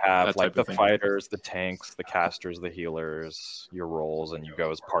Online. You have that like type the of thing. fighters, the tanks, the casters, the healers, your roles, and you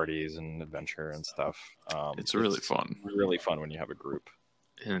go as parties and adventure and stuff. It's really fun. Really fun when you have a group.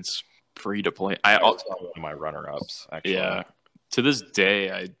 And it's free to play. That was one of my runner-ups, actually. Yeah. To this day,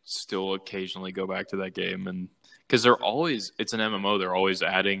 I still occasionally go back to that game, and because it's an MMO, they're always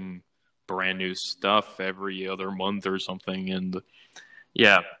adding brand new stuff every other month or something, and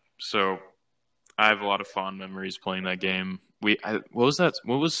yeah, so I have a lot of fond memories playing that game. What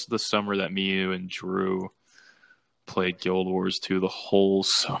was the summer that me, you, and Drew played Guild Wars 2 the whole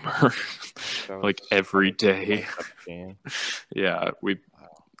summer, like every day. Yeah,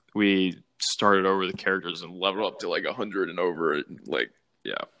 we started over the characters and leveled up to like 100 and over. Like,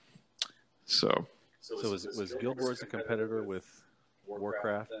 yeah. So was Guild Wars a competitor with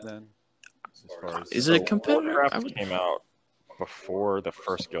Warcraft then? As far as is it a competitor? Warcraft came out before the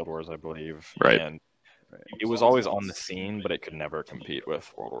first Guild Wars, I believe. Right. And it was always on the scene, but it could never compete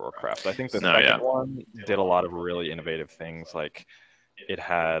with World of Warcraft. I think the second one did a lot of really innovative things. Like, it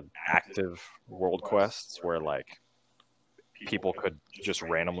had active world quests where like people could just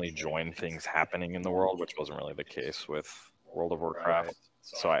randomly join things happening in the world, which wasn't really the case with World of Warcraft.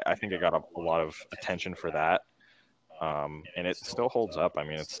 So I think it got a lot of attention for that. And it still holds up. I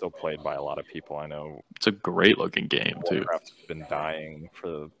mean, it's still played by a lot of people. I know it's a great looking game too. Warcraft's been dying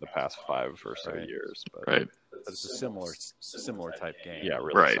for the past 5 or so years. But right. It's a similar type game. Yeah,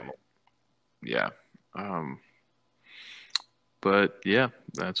 really right. similar. Yeah. But yeah,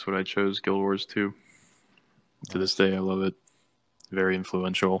 that's what I chose, Guild Wars 2. To this day, I love it. Very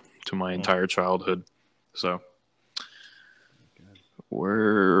influential to my entire childhood. So,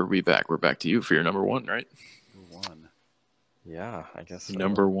 we're back to you for your number 1, right? Yeah, I guess so.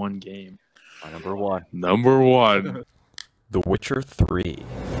 Number 1 game. Number 1. Number 1. The Witcher 3.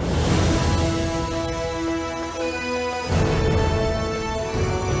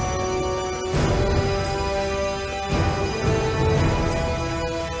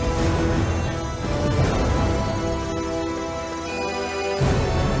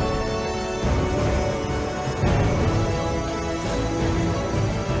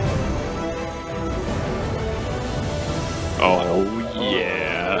 Oh,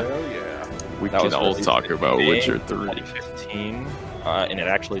 yeah. Oh, yeah. We That can was all released talk in about May Witcher 3. 2015. and it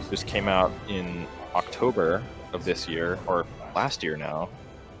actually just came out in October of this year, or last year now,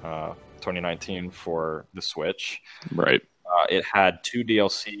 2019, for the Switch. Right. It had 2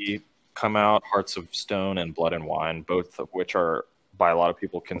 DLC come out, Hearts of Stone and Blood and Wine, both of which are by a lot of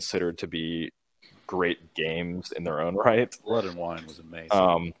people considered to be great games in their own right. Blood and Wine was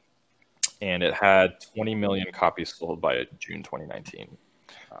amazing. And it had 20 million copies sold by June 2019.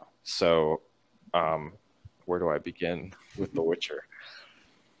 Wow. So, where do I begin with The Witcher?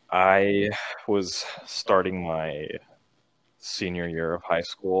 I was starting my senior year of high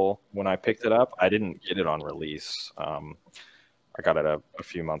school when I picked it up. I didn't get it on release. I got it a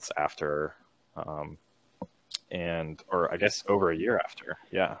few months after, or I guess over a year after.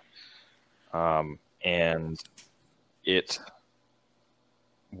 Yeah. And it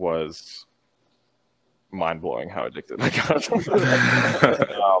was mind-blowing how addicted I got.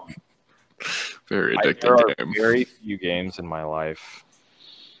 Very addicting there are game. very few games in my life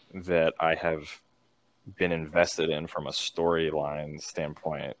that I have been invested in from a storyline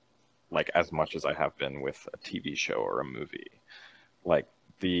standpoint, like as much as I have been with a TV show or a movie. Like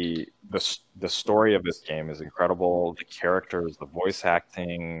the story of this game is incredible. The characters, the voice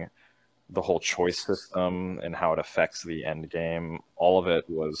acting, the whole choice system, and how it affects the end game. All of it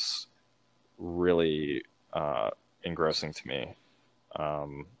was really engrossing to me.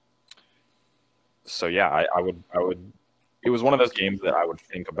 So yeah, I would. It was one of those games that I would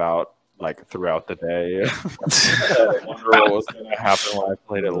think about like throughout the day. I wonder what was going to happen when I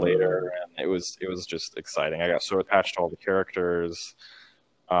played it later, and it was just exciting. I got so attached to all the characters.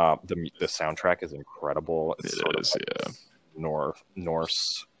 The soundtrack is incredible. It's It is, like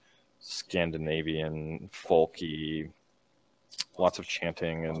Norse, Scandinavian, folky, lots of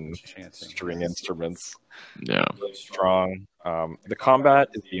chanting and string instruments. Yeah. Really strong. The combat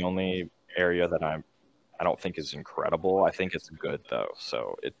is the only area that I don't think is incredible. I think it's good though,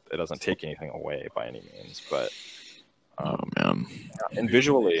 so it doesn't take anything away by any means. But Oh man. and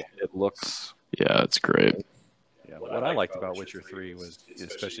visually, it looks Yeah, it's great. Yeah, what I liked about Witcher 3 was,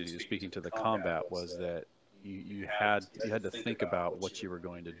 especially speaking to the combat, was that you had to think about what you were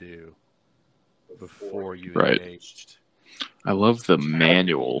going to do before you Right. engaged. I love the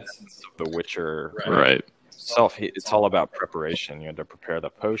manual. The Witcher Right. itself. It's all about preparation. You had to prepare the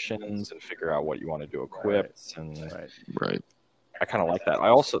potions and figure out what you want to do equipped, and Right. Right. I kind of like that.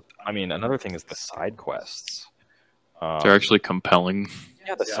 I mean, another thing is the side quests. They're actually compelling.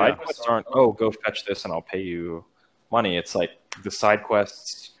 Yeah, the side quests aren't, oh, go fetch this and I'll pay you money. It's like the side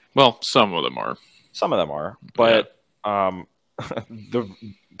quests, Well, some of them are. some of them are, but the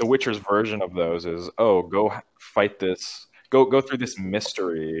Witcher's version of those is, oh, go fight this, go through this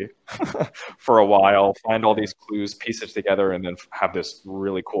mystery for a while, find all these clues, piece it together, and then have this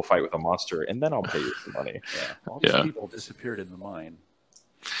really cool fight with a monster, and then I'll pay you some money. Yeah. All these Yeah. people disappeared in the mine.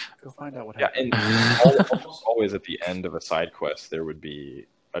 Go find out what Yeah, happened. and almost always at the end of a side quest, there would be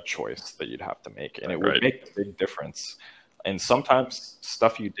a choice that you'd have to make, and it would Right. make a big difference. And sometimes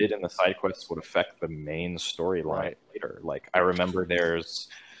stuff you did in the side quests would affect the main storyline later. Like I remember there's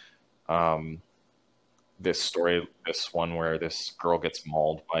this one where this girl gets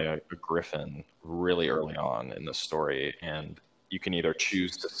mauled by a griffin really early on in the story, and you can either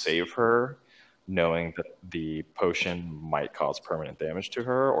choose to save her, knowing that the potion might cause permanent damage to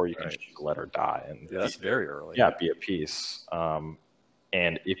her, or you can choose to let her die. And Yeah, that's very early. yeah, be at peace.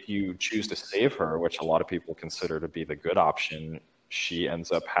 And if you choose to save her, which a lot of people consider to be the good option, she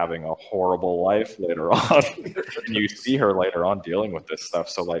ends up having a horrible life later on. And you see her later on dealing with this stuff.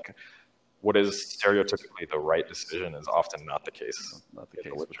 So, like, what is stereotypically the right decision is often not the case. Not the in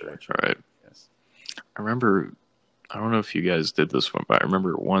case with The Witcher. Witcher. Right. Yes. I remember, I don't know if you guys did this one, but I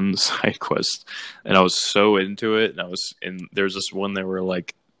remember one side quest, and I was so into it. And there's this one that were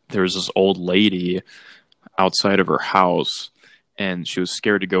like, there was this old lady outside of her house, and she was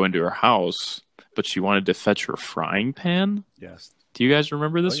scared to go into her house, but she wanted to fetch her frying pan. Yes. Do you guys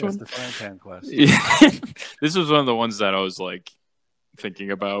remember this Oh, yes, one? the frying pan quest. Yeah. This was one of the ones that I was like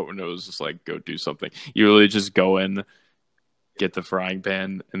thinking about when it was just like, go do something. You really just go in, get the frying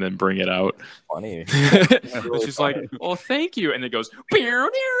pan, and then bring it out. Funny. And she's like, "Oh, thank you," and it goes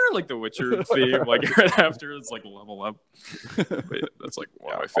like the Witcher theme, like right after it's like level up. But that's like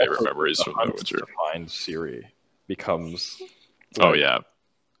one of my favorite Also, memories the from The hunt Witcher. to find Ciri becomes. Oh yeah,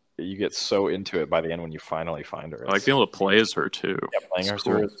 You get so into it by the end when you finally find her. I like being able to play as her too. Yeah, playing her It's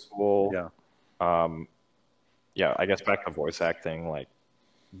cool. is cool. Yeah. Yeah, I guess back to voice acting, like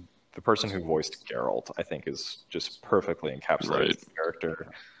the person who voiced Geralt, I think, is just perfectly encapsulates Right. the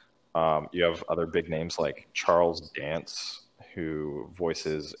character. You have other big names like Charles Dance, who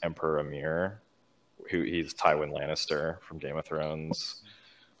voices Emperor Emir. He's Tywin Lannister from Game of Thrones.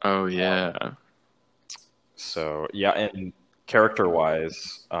 Oh yeah. So yeah, and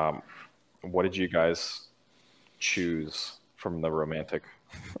character-wise, what did you guys choose from the romantic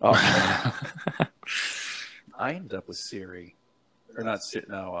option? I ended up with Ciri, or not Ciri.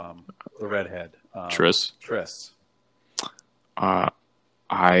 No, the redhead. Triss. Triss.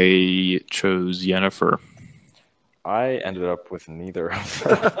 I chose Yennefer. I ended up with neither of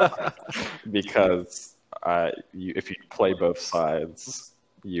them because if you play both sides,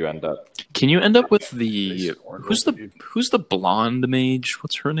 you end up. Can you end up with the scorned who's both of you. the blonde mage?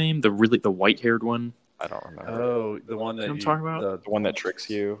 What's her name? The white-haired one. I don't remember. Oh, the one that I'm talking about? The one that tricks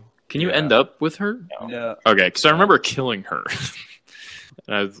you. Can you Yeah. end up with her? No. Okay, because I remember killing her.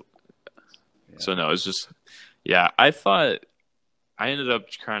 And Yeah. So no, it's just I thought I ended up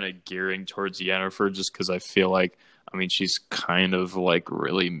kind of gearing towards Yennefer just because I feel like she's kind of like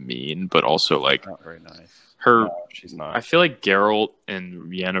really mean, but also like Not very nice. her. No, she's not. I feel like Geralt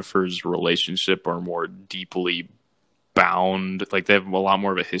and Yennefer's relationship are more deeply bound. Like they have a lot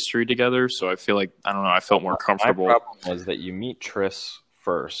more of a history together. So I feel like I don't know. I felt more comfortable. My problem was that you meet Triss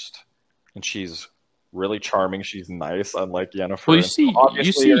first, and she's really charming. She's nice, unlike Yennefer. Well, you And see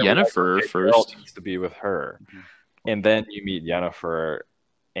obviously everyone's like, Yennefer okay, first. Geralt needs to be with her, and then you meet Yennefer,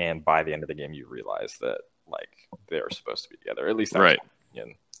 and by the end of the game, you realize that like they're supposed to be together. At least that's Right. my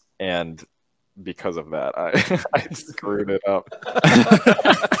opinion. And because of that, I screwed it up.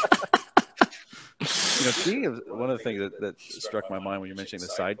 Speaking of one of the things that struck my mind when you're mentioning the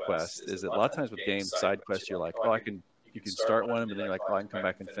side quest is that a lot of times with games, side quests, you're like, oh, you can start one, but then you're like, oh, I can come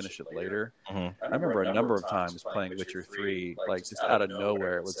back and finish it later. Mhm. I remember a number of times playing Witcher 3, like just out of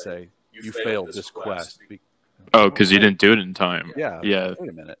nowhere, it would say, you failed this quest. Oh, because you didn't do it in time. Yeah. Yeah. Wait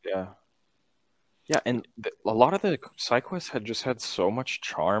a minute. Yeah. Yeah, and a lot of the side quests had so much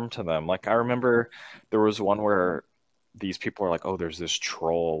charm to them. Like I remember there was one where these people are like, "Oh, there's this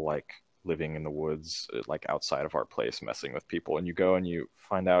troll like living in the woods, like outside of our place, messing with people," and you go and you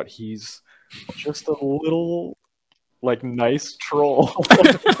find out he's just a little like nice troll.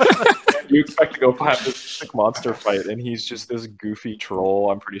 You expect to go have this sick monster fight, and he's just this goofy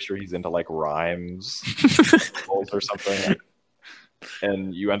troll. I'm pretty sure he's into like rhymes or something.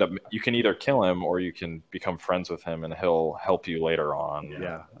 And you can either kill him or you can become friends with him, and he'll help you later on. Yeah.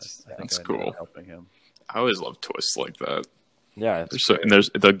 I think That's I ended cool. up helping him. I always love twists like that. Yeah, it's And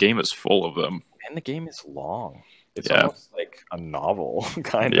the game is full of them. and the game is long. It's Yeah. almost like a novel,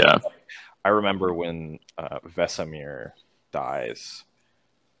 kind Yeah. of. I remember when Vesemir dies.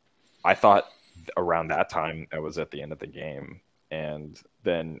 I thought around that time I was at the end of the game, and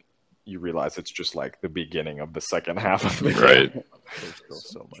then you realize it's just like the beginning of the second half of the game. Right. There's still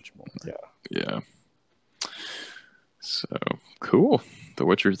so much more. Yeah. So cool. The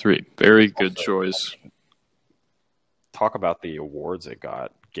Witcher 3. Very good Also, choice. Talk about the awards it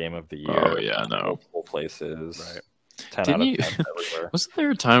got. Game of the Year. Oh, yeah, I know. Multiple places. Right. 10 Didn't out you- of 10 everywhere. Wasn't there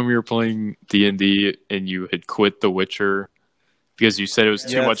a time we were playing D&D and you had quit The Witcher because you said it was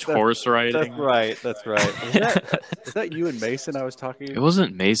too Yes, much that- horse riding? That's right. That's right. Is that you and Mason I was talking to? It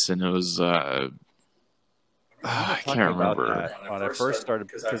wasn't Mason. It was I Talking can't about remember. that when I first started,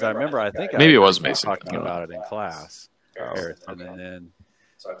 because I remember I think Maybe I it was remember Mason. talking about it in class, Harrison, and then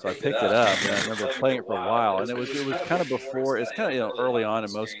so I picked it up and I remember playing it for a while, and it was kind of before. It's kind of early on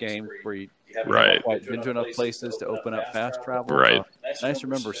in most games where you Right. haven't quite been to enough places to open up fast travel. Right. I just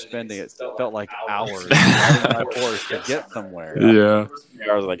remember spending it felt like hours riding my horse to get somewhere. Yeah.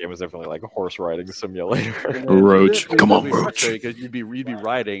 Hours of that game was definitely like a horse riding simulator. And then Roach. it Come would on, be Roach. frustrating because you'd be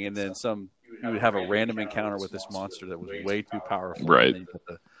riding, and then you would have a random encounter with this monster that was way too powerful. Right. And then you'd have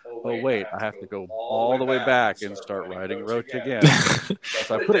to, oh wait, I have to go all the way back and start riding Roach again.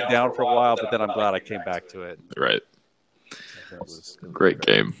 So I put it down for a while, but then I'm glad I came back to it. Right. It was Great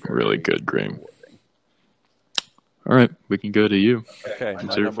game. Really good game. All right. We can go to you. Okay, What's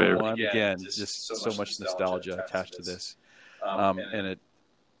my your number favorite? one again. Just so much nostalgia attached to this, and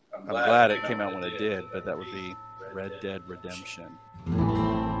I'm glad it came out when it did. But that would be Red Dead Redemption.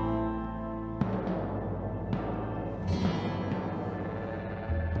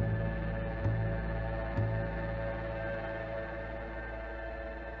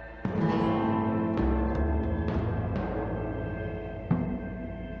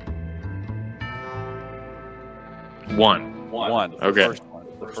 One. One. Okay.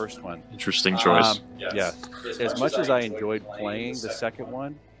 The first one. Interesting choice. Yeah. As much as I enjoyed playing the second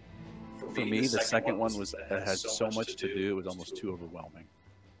one, for me, the second one had so much to do. It was almost too overwhelming.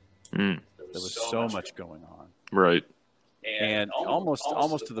 Mm, There was so much going on, right. and almost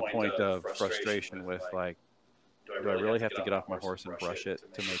to the point of frustration with like, do I really have to get off my horse and brush it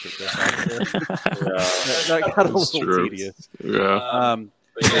to make it go faster? That got a little tedious. Yeah.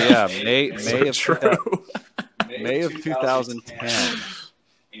 But yeah, May of True. May of 2010,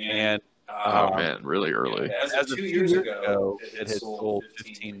 and Oh man, really early. as of 2 years ago, it had sold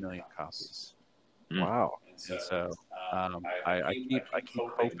 15 million copies. Wow. And so I keep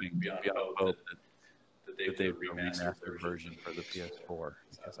hoping beyond hope that they would remaster version for the PS4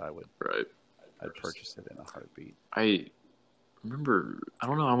 because I'd purchase it in a heartbeat. I remember, I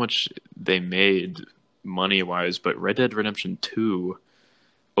don't know how much they made money wise, but Red Dead Redemption 2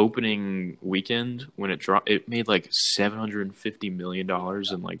 opening weekend when it dropped, it made like $750 million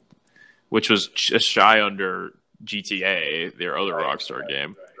and like, which was just shy under GTA, their other Rockstar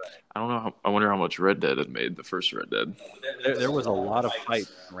game. I don't know. I wonder how much Red Dead had made, the first Red Dead. There was a lot of hype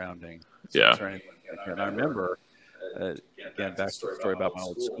surrounding. Yeah. And I remember, again, back to the story about my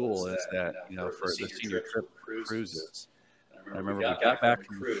old school, is that, for the senior trip cruises, I remember we got back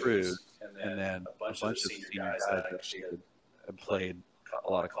from the cruise, and then a bunch of the seniors had played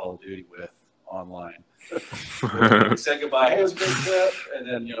a lot of Call of Duty with online. We said goodbye. Hey, it was a great trip. And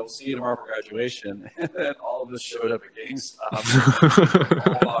then, see you tomorrow for graduation. And then all of us showed up at GameStop.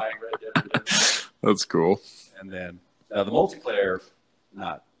 All buying Red Dead Redemption. That's cool. And then, now the multiplayer,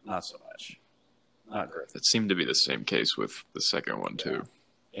 not so much. Not great. It seemed to be the same case with the second one too.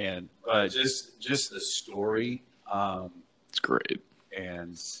 And just the story, It's great.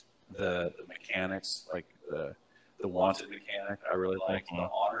 and the mechanics, like the wanted mechanic, I really liked. The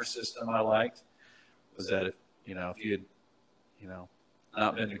honor system I liked was that if you had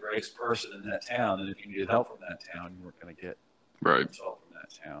not been the greatest person in that town, and if you needed help from that town, you weren't going to get Right. help from that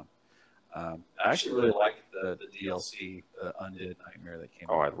town. I actually really liked the DLC, the Undead Nightmare that came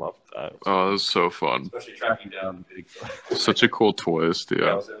out. Oh, I loved that. Oh, it was so fun. Especially tracking down Bigfoot. Such a cool twist.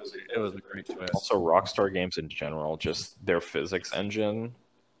 Yeah. It was a great twist. Also, Rockstar games in general, just their physics engine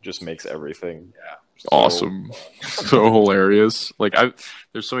just makes everything so Awesome. So hilarious. Like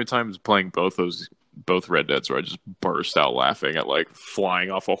there's so many times playing both Red Deads where I just burst out laughing at like flying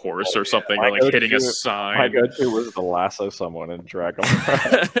off a horse or something, or like hitting a My sign. go-to was to lasso someone and drag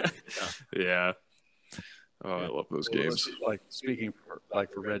them. Yeah. Oh, I love those games. Like speaking for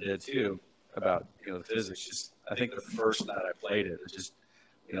Red Dead 2 about the physics. Just I think the first night I played it was just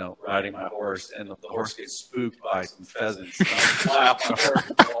riding my horse, and the horse gets spooked by some pheasants. And I fly off my horse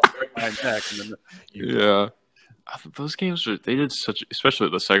and fall, break my neck, and then Yeah. Those games they did such, especially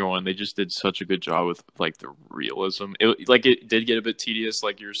the second one, they just did such a good job with like the realism. It did get a bit tedious,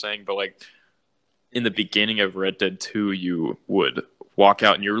 like you were saying, but like in the beginning of Red Dead 2, you would walk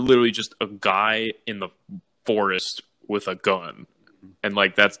out and you're literally just a guy in the forest with a gun. And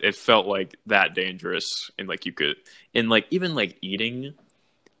like it felt like that dangerous, and like you could, and like even like eating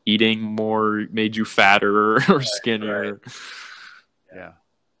more made you fatter or skinnier. Right. Yeah.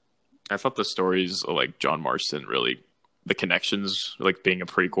 I thought the stories like John Marston the connections, like being a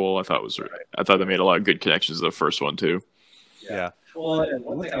prequel, I thought they made a lot of good connections to the first one too. Yeah. Well, and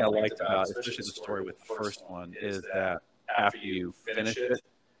one thing I liked about, especially the story with the first one, is that after you finish it,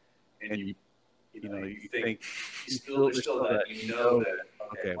 and you think you still that that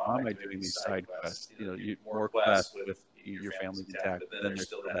okay, why am I doing these side quests? More quests with your family intact, but then there's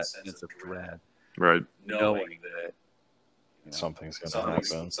still that sense of dread, Right. knowing that Something's going to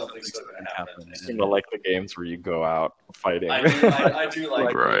happen. Something's going to happen. I seem to like the games where you go out fighting. I do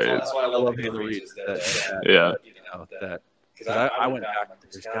like Right. That's why I love Halo Reach. Yeah. Because I went back.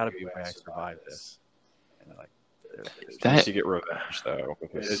 There's got to be a way I survive this. And That You get revenge though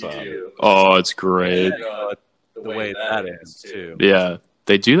with his son. Oh, it's great. the way that ends too. Yeah.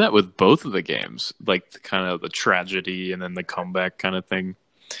 They do that with both of the games, like kind of the tragedy and then the comeback kind of thing.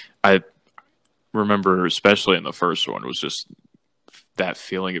 I remember, especially in the first one, was just that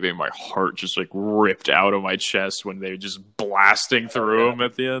feeling of being my heart just like ripped out of my chest when they were just blasting through them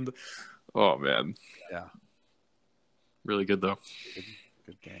at the end. Oh man, Yeah. Really good though.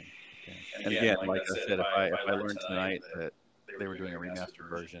 Good game. And again, like I said, if I learned tonight that they were doing a remastered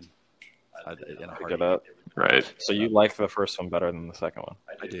version, I'd Pick it up. Right. So you like the first one better than the second one?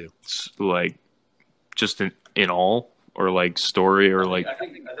 I do. It's like just in all, or like story, or like I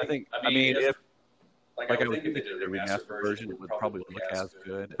mean, if I would think if they did a remastered version, it would probably look as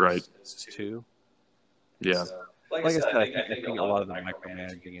good Right. as 2. Yeah. Like I said, I think a lot of the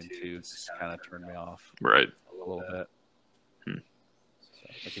micromanaging in 2 just kind of turned me off Right. a little bit. Hmm. So,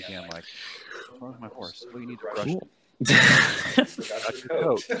 like again, like, what's wrong with my horse? Well, you need to brush Cool. it. That's your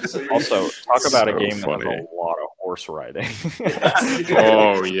coat. Also, talk about a So game that funny. has a lot of horse riding.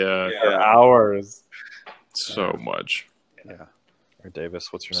 Oh yeah. For hours. So much. Yeah. Or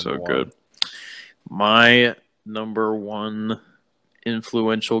Davis, what's your So number good. one? My number one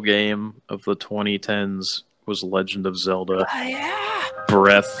influential game of the 2010s was Legend of Zelda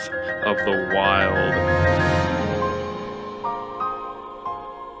Breath of the Wild.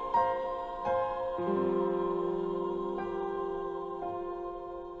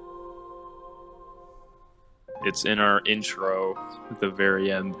 It's in our intro at the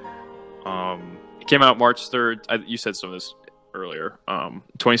very end. It came out March 3rd. You said some of this earlier.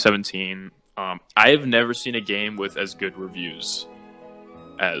 2017. I have never seen a game with as good reviews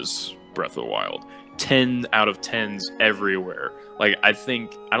as Breath of the Wild. 10 out of 10s everywhere. Like, I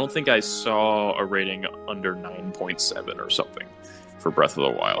don't think I saw a rating under 9.7 or something for Breath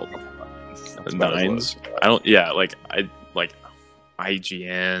of the Wild. Nines?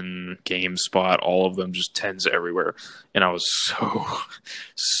 IGN, GameSpot, all of them just 10s everywhere. And I was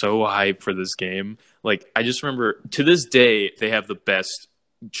so hyped for this game. Like, I just remember, to this day, they have the best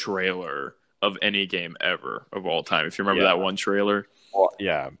trailer of any game ever of all time. If you remember that one trailer. Well,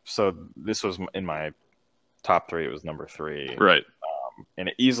 yeah. So this was in my top 3. It was number 3. Right. And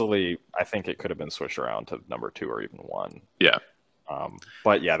I think it could have been switched around to number 2 or even 1. Yeah.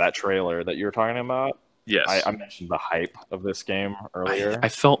 But yeah, that trailer that you were talking about, yes. I mentioned the hype of this game earlier. I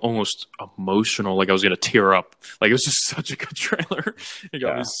felt almost emotional, like I was going to tear up. Like, it was just such a good trailer. It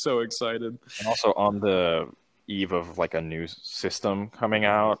got me so excited. And also on the eve of like a new system coming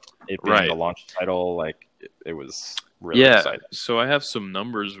out, it being the launch title, like it was really exciting. So I have some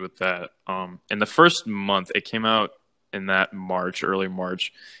numbers with that. In the first month, it came out in that early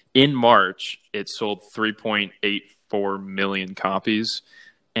March. In March, it sold 3.84 million copies,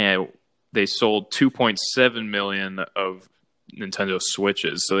 and they sold 2.7 million of Nintendo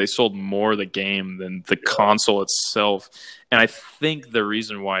Switches. So they sold more of the game than the console itself. And I think the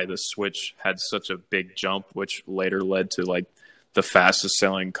reason why the Switch had such a big jump, which later led to like the fastest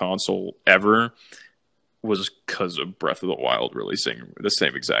selling console ever, was because of Breath of the Wild releasing the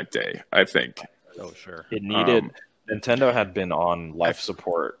same exact day, I think. Oh, sure. It needed... Nintendo had been on life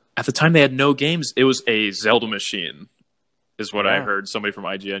support. At the time, they had no games. It was a Zelda machine, is what I heard somebody from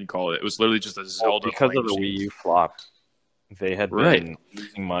IGN call it. It was literally just a Zelda because of the machine. Wii U flop. They had been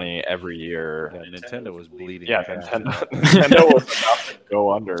losing money every year. Yeah, Nintendo was bleeding. Yeah, Nintendo was about to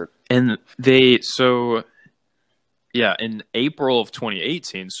go under. And in April of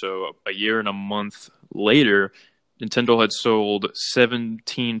 2018, so a year and a month later, Nintendo had sold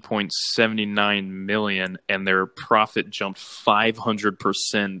 17.79 million, and their profit jumped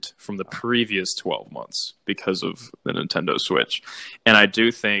 500% from the previous 12 months because of the Nintendo Switch. And I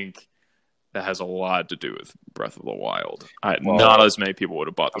do think that has a lot to do with Breath of the Wild. Not as many people would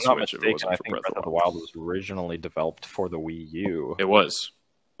have bought the Switch if it wasn't for Breath of the Wild. Was originally developed for the Wii U. It was.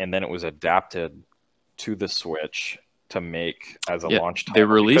 And then it was adapted to the Switch to make as a launch title. They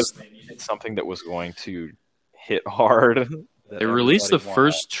released they needed something that was going to hit hard. They released the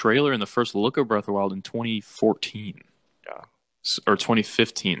first trailer and the first look of Breath of the Wild in 2014. Yeah. Or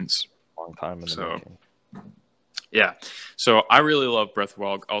 2015. Long time in the making. Yeah. So I really love Breath of the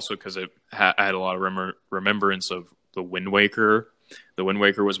Wild also because I had a lot of remembrance of The Wind Waker. The Wind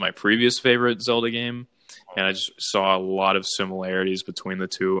Waker was my previous favorite Zelda game, and I just saw a lot of similarities between the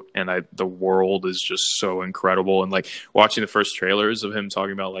two, and the world is just so incredible. And like watching the first trailers of him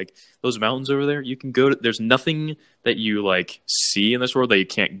talking about like those mountains over there, you can go to. There's nothing that you like see in this world that you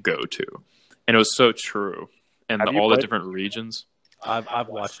can't go to, and it was so true. And all the different regions. I've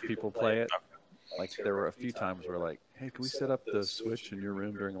watched people play it. Like there were a few times where like, hey, can we set up the Switch in your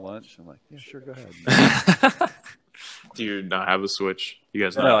room during lunch? I'm like, yeah, sure, go ahead. Do you not have a Switch? You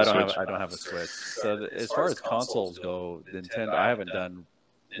guys? No, I don't have a Switch. So as far as consoles go, Nintendo, I haven't done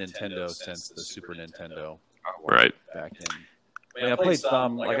Nintendo since the Super Nintendo. Right. Back in. I mean, I played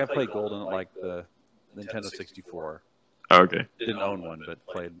some. Like I played Golden, like the Nintendo 64. Okay. Didn't own one, but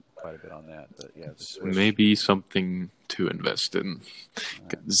played quite a bit on that. But yeah, the Switch. Maybe something to invest in.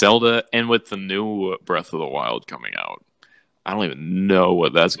 Zelda, and with the new Breath of the Wild coming out, I don't even know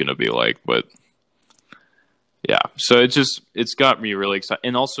what that's going to be like, but yeah. So it's got me really excited.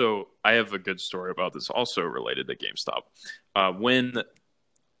 And also, I have a good story about this, also related to GameStop. When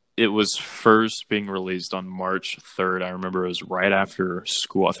it was first being released on March 3rd, I remember it was right after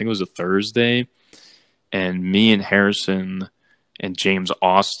school. I think it was a Thursday. And me and Harrison and James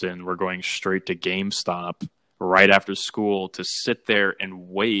Austin were going straight to GameStop right after school to sit there and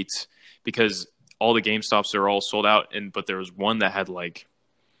wait because all the GameStops are all sold out. But there was one that had or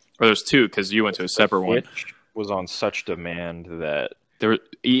there's two because you went to a separate one. Was on such demand that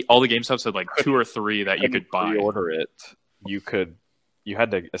all the GameStops had 2 or 3 that you could buy. Order it. You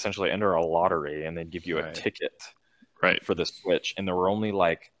had to essentially enter a lottery and they'd give you a ticket right for the Switch, and there were only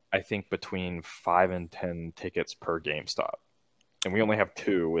I think, between 5 and 10 tickets per GameStop. And we only have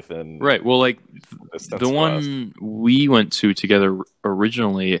 2 within. Right. Well, like distance the of us. one we went to together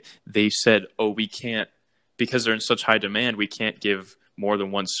originally, they said, "Oh, we can't because they're in such high demand. We can't give more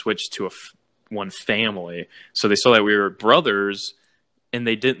than one Switch to one family." So they saw that we were brothers, and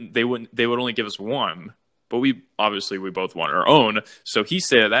they didn't. They would only give us one. But we both want our own. So he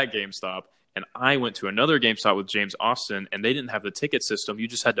stayed at that GameStop, and I went to another GameStop with James Austin, and they didn't have the ticket system. You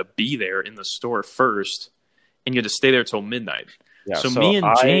just had to be there in the store first, and you had to stay there till midnight. Yeah, so me and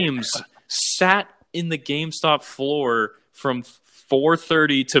James sat in the GameStop floor from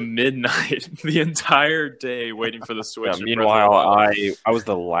 4:30 to midnight the entire day waiting for the Switch. Yeah, meanwhile, I was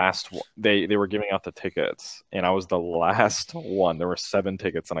the last one. They were giving out the tickets, and I was the last one. There were 7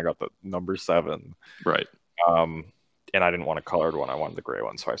 tickets, and I got the number 7. Right. And I didn't want a colored one. I wanted the gray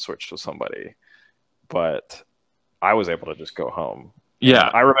one, so I switched to somebody. But I was able to just go home.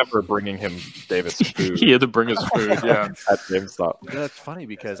 Yeah. I remember bringing him David's food. He had to bring us food, yeah. At GameStop. That's funny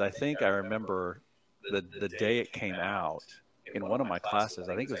because I think I remember the day it came out in one of my classes.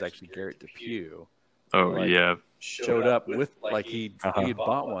 I think it was actually Garrett Depew. Oh, Like, yeah. Showed up with he had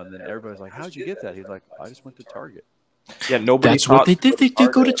bought one. Then everybody was like, "How'd you get that?" He's like, "I just went to Target." Yeah, nobody. That's what they did. They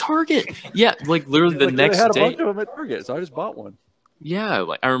did go to Target. Yeah, like literally the next they had day. a bunch of them at Target, so I just bought one. Yeah,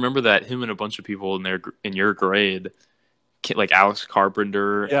 like I remember that him and a bunch of people in your grade, like Alex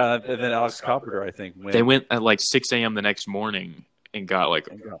Carpenter. Yeah, and then Alex Carpenter, I think, They went at like 6 a.m. the next morning and got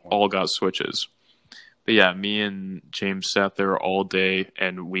all got Switches. But yeah, me and James sat there all day,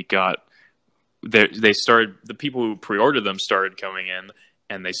 and we got. They started. The people who pre-ordered them started coming in,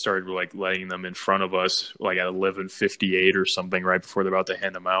 and they started like letting them in front of us, like at 11:58 or something, right before they're about to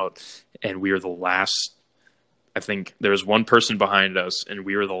hand them out. And we were the last. I think there was one person behind us, and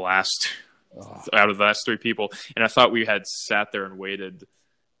we were the last out of the last 3 people. And I thought we had sat there and waited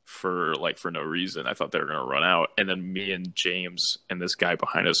for no reason. I thought they were going to run out. And then me and James and this guy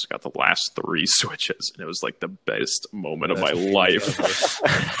behind us got the last 3 Switches. And it was like the best moment of my life.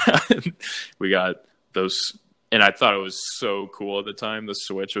 We got those. And I thought it was so cool at the time, the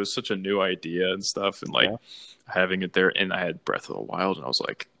Switch. It was such a new idea and stuff. And having it there. And I had Breath of the Wild. And I was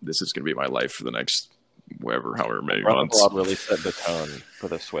like, this is going to be my life for the next however many months. Breath of the Wild really set the tone for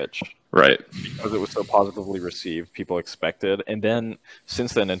the Switch. Right. Because it was so positively received, people expected. And then,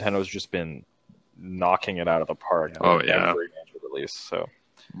 since then, Nintendo's just been knocking it out of the park. Oh, yeah. Every major release, so.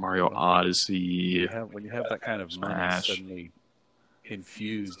 Mario Odyssey. When you have that kind of money Smash. suddenly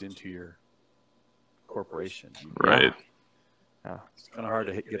infused into your corporation, Right. Yeah. It's kind of hard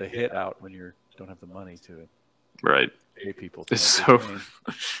to get a hit out when you don't have the money to Right. pay people. To It's make so a game.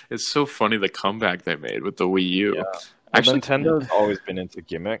 it's so funny the comeback they made with the Wii U. Yeah. Actually, Nintendo's always been into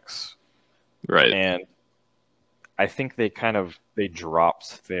gimmicks. right. And I think they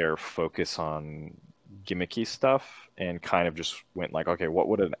dropped their focus on gimmicky stuff and kind of just went like, okay, what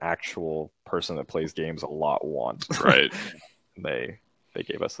would an actual person that plays games a lot want? Right. They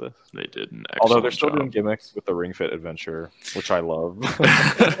gave us this. They did an excellent Although they're still job. doing gimmicks with the Ring Fit Adventure, which I love.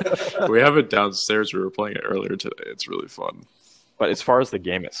 We have it downstairs. We were playing it earlier today. It's really fun. But as far as the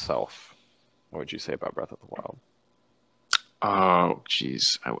game itself, what would you say about Breath of the Wild? Oh,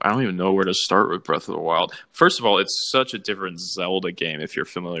 jeez. I don't even know where to start with Breath of the Wild. First of all, it's such a different Zelda game if you're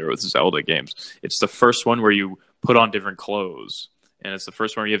familiar with Zelda games. It's the first one where you put on different clothes. And it's the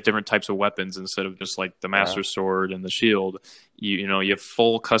first one where you have different types of weapons instead of just like the Master Sword and the shield. You have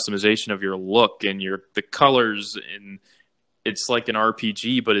full customization of your look and the colors, and it's like an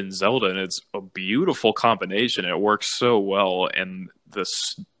RPG but in Zelda, and it's a beautiful combination. It works so well, and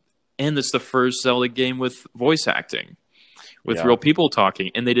it's the first Zelda game with voice acting, with real people talking,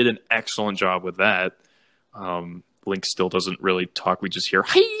 and they did an excellent job with that. Link still doesn't really talk; we just hear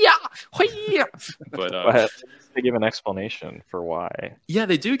 "Hiya, hiya." But they give an explanation for why. Yeah,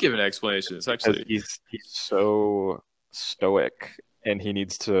 they do give an explanation. It's actually he's so stoic, and he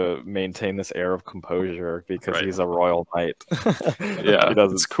needs to maintain this air of composure because he's a royal knight. Yeah,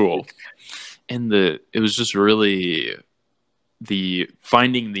 it's cool. And it was just really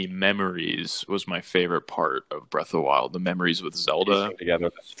finding the memories was my favorite part of Breath of the Wild. The memories with Zelda, piecing together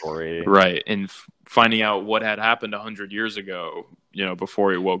the story, right, and finding out what had happened 100 years ago.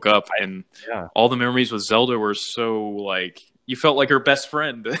 Before he woke up, and all the memories with Zelda were so like you felt like her best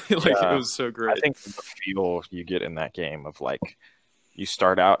friend. It was so great. I think the feel you get in that game of like you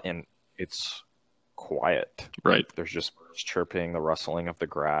start out and it's quiet. Right. There's just birds chirping, the rustling of the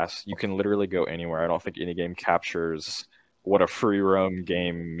grass. You can literally go anywhere. I don't think any game captures what a free roam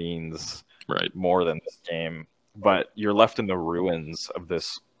game means more than this game. But you're left in the ruins of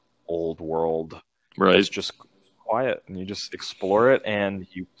this old world. Right. It's just quiet, and you just explore it, and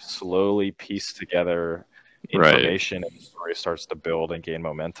you slowly piece together Right. information, and the story starts to build and gain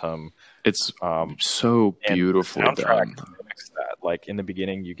momentum. It's Um, so and the beautifully soundtrack done. mimics that. Like in the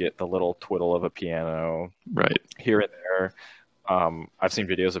beginning, you get the little twiddle of a piano Right. here and there. I've seen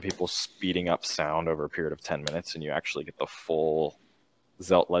videos of people speeding up sound over a period of 10 minutes, and you actually get the full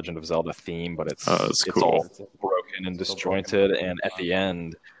Legend of Zelda theme, but it's that's it's cool. all broken and disjointed. And at the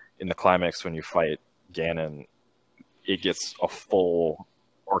end, in the climax, when you fight Ganon, it gets a full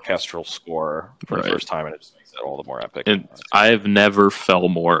orchestral score for the Right. first time, and it just makes it all the more epic. And I've never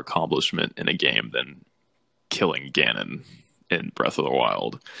felt more accomplishment in a game than killing Ganon in Breath of the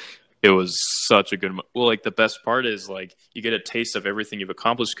Wild. It was such a good. Well, like the best part is like you get a taste of everything you've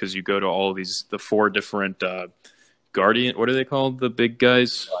accomplished because you go to all the 4 different guardian. What are they called? The big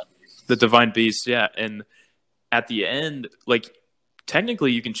guys, the divine beasts. Yeah, and at the end, like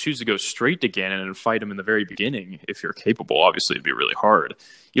technically, you can choose to go straight to Ganon and fight him in the very beginning if you're capable. Obviously, it'd be really hard.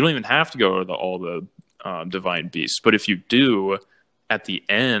 You don't even have to go to all the divine beasts, but if you do, at the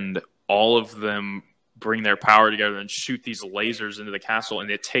end, all of them bring their power together and shoot these lasers into the castle, and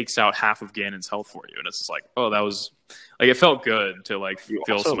it takes out half of Ganon's health for you. And it's just like, oh, that was like it felt good to like You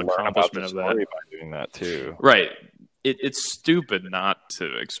feel also some learn about accomplishment the of that. story by doing that too. Right. It's stupid not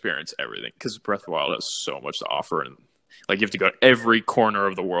to experience everything because Breath of the Wild has so much to offer, and like you have to go to every corner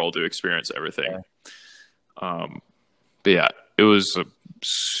of the world to experience everything. But yeah, it was a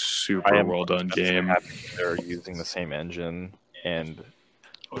super well done game. Happy they're using the same engine and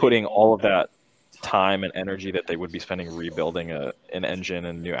putting all of that time and energy that they would be spending rebuilding an engine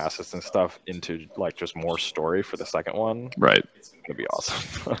and new assets and stuff into like just more story for the second one. Right. It's gonna be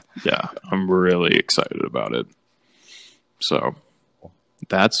awesome. Yeah, I'm really excited about it. So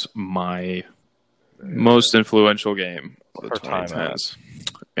that's my most influential game of the What's our time 2010s.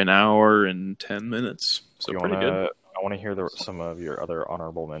 An hour and 10 minutes. So pretty good. I want to hear some of your other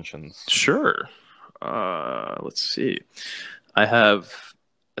honorable mentions. Sure. Let's see. I have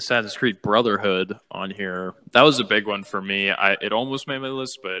Assassin's Creed Brotherhood on here. That was a big one for me. It almost made my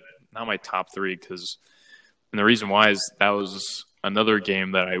list, but not my top 3 and the reason why is that was another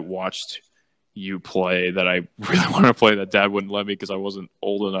game that I watched you play that I really want to play that Dad wouldn't let me because I wasn't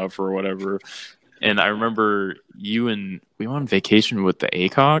old enough or whatever. And I remember we went on vacation with the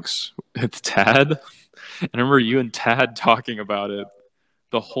Acox with Tad. I remember you and Tad talking about it.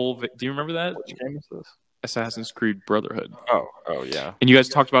 The whole. Do you remember that? Which game is this? Assassin's Creed Brotherhood. Oh yeah. And you guys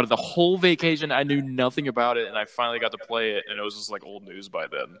talked about it the whole vacation. I knew nothing about it, and I finally got to play it, and it was just like old news by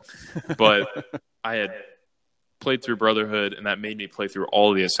then. But I had played through Brotherhood, and that made me play through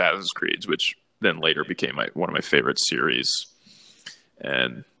all the Assassin's Creeds, which then later became one of my favorite series.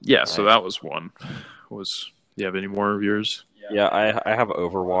 And yeah, so that was one. Do you have any more of yours? Yeah, I have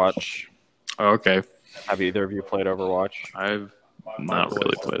Overwatch. Oh, okay. Have either of you played Overwatch? I've not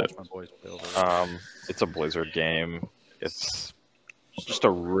really played it. My boys play Overwatch. It's a Blizzard game. It's just a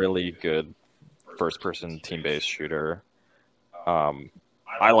really good first-person team-based shooter.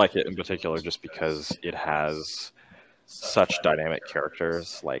 I like it in particular just because it has such dynamic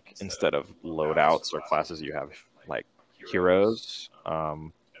characters. Like instead of loadouts or classes, you have like heroes.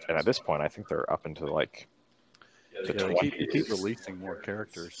 And at this point, I think they're up into like the They 20s. keep releasing more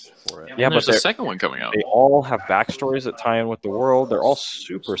characters for it. Yeah, And but there's a second one coming out. they all have backstories that tie in with the world. They're all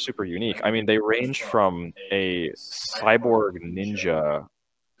super, super unique. I mean, they range from a cyborg ninja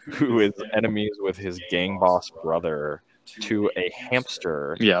who is enemies with his gang boss brother to a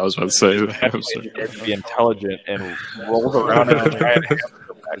hamster Yeah, I was about to say who to be intelligent and rolls around in a giant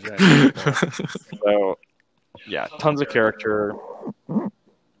hamster. So, yeah, tons of character,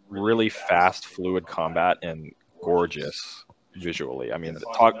 really fast, fluid combat, and gorgeous visually. I mean,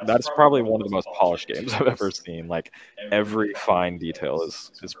 that's probably one of the most polished games I've ever seen. Like every fine detail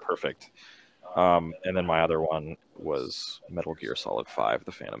is perfect. And then my other one was Metal Gear Solid 5: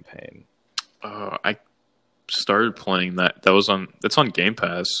 The Phantom Pain. I started playing that. It's on Game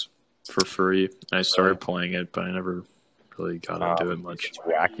Pass for free. And I started playing it, but I never really got into it much. It's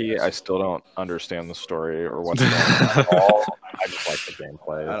wacky. I still don't understand the story or what's going on at all. I just like the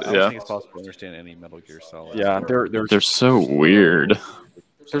gameplay. I don't Yeah. think it's possible to understand any Metal Gear Solid. Yeah, They're so weird.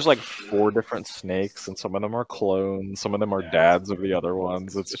 there's like 4 different snakes, and some of them are clones. Some of them are dads of the other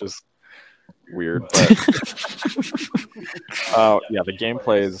ones. It's just weird. But yeah, the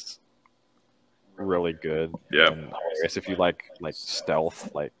gameplay is really good. Yeah. And hilarious. If you like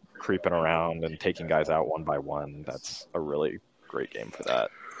stealth, like creeping around and taking guys out one by one, that's a really great game for that.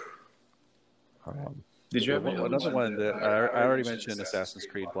 Did you have any Another one that I already mentioned, Assassin's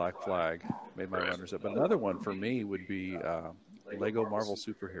Creed Black Flag, made my runners up. But another one for me would be Lego Marvel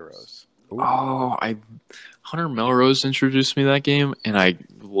Superheroes. Hunter Melrose introduced me to that game, and I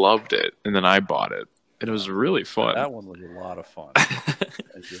loved it. And then I bought it. It was really fun. That one was a lot of fun.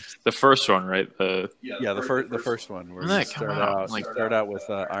 The first one, right? The first one where you start out with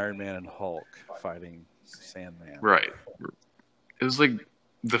Iron Man and Hulk fighting Sandman. Right. It was like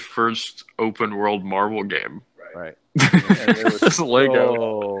the first open world Marvel game. Right. And there was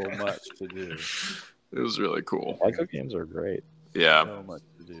Lego. so much to do. It was really cool. Lego games are great. Yeah. So much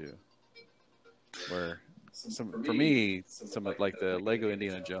to do. Where for me, some like the Lego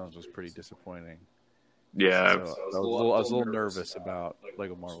Indiana Jones was pretty disappointing. Yeah. So I was a little nervous about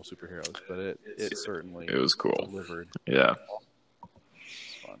Lego Marvel Superheroes, but it certainly was cool. Delivered. Yeah.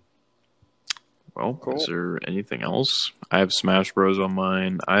 It's fun. Well, is there anything else? I have Smash Bros on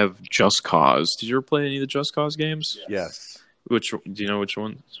mine. I have Just Cause. Did you ever play any of the Just Cause games? Yes. Do you know which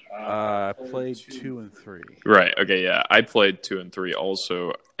one? I played 2 and 3. Right. Okay. Yeah, I played 2 and 3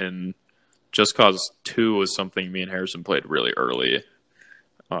 also, and Just Cause 2 was something me and Harrison played really early.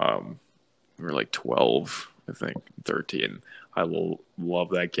 We were like 12, I think, 13. I love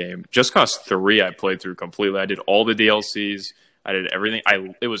that game. Just Cause 3 I played through completely. I did all the DLCs. I did everything.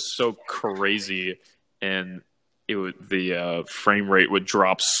 It was so crazy, and the frame rate would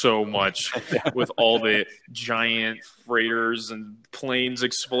drop so much with all the giant freighters and planes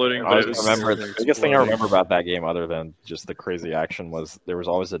exploding. But The biggest thing I remember about that game, other than just the crazy action, was there was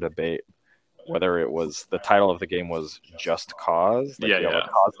always a debate whether it was the title of the game was Just Cause, like, a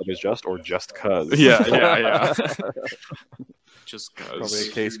cause that is just, or Just Cause. Yeah. Just cause. Probably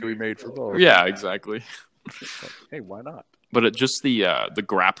a case could be made for both. Yeah, exactly. Hey, why not? But just the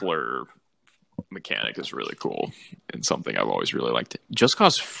grappler mechanic is really cool and something I've always really liked. Just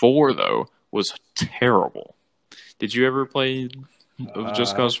Cause 4 though was terrible. Did you ever play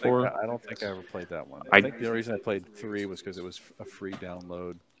Just Cause 4? I don't think I ever played that one. I think the only reason I played 3 was because it was a free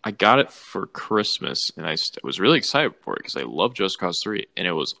download. I got it for Christmas, and I was really excited for it because I love Just Cause 3, and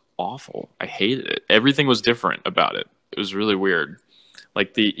it was awful. I hated it. Everything was different about it. It was really weird.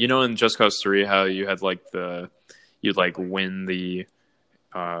 Like in Just Cause 3, how you had you'd win the,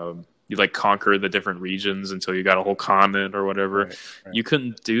 you'd conquer the different regions until you got a whole continent or whatever. Right. You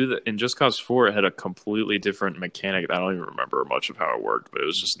couldn't do that. In Just Cause 4, it had a completely different mechanic. I don't even remember much of how it worked, but it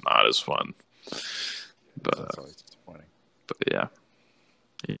was just not as fun. But That's always disappointing. But yeah.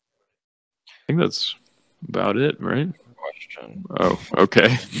 I think that's about it, right? Question. Oh,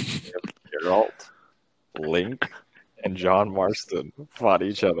 okay. Geralt, Link, and John Marston fought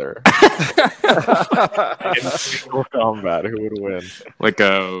each other in single combat. Who would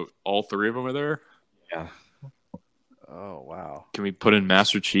win? All three of them are there? Yeah. Oh, wow. Can we put in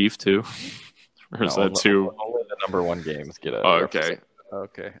Master Chief too? Or is that too? Only the number one games get it. Oh, okay.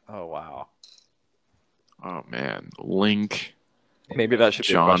 Okay. Oh, wow. Oh man, Link. Maybe that should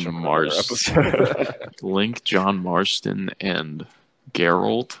be John Marston. Link, John Marston, and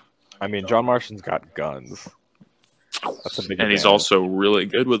Geralt. I mean, John Marston's got guns. That's a big and he's advantage. also really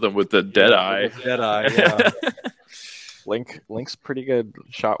good with them with the Deadeye. Deadeye, yeah. Link's pretty good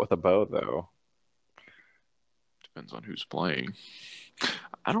shot with a bow, though. Depends on who's playing.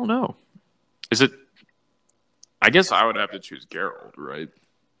 I don't know. Is it? I guess I would have to choose Geralt, right?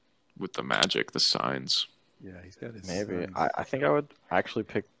 With the magic, the signs. Yeah, he's got his. Maybe. I think I would actually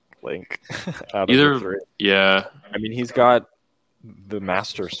pick Link. Out of Either. the three. Yeah. I mean, he's got the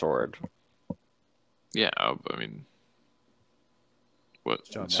Master Sword. Yeah, I mean, what?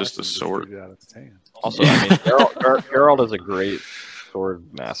 John It's just a Marston sword. shoot it out of his hand. Also, I mean, Geralt is a great sword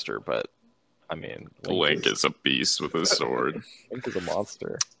master, but I mean, Link is a beast with his sword. Link is a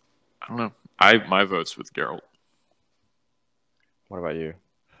monster. I don't know. My vote's with Geralt. What about you?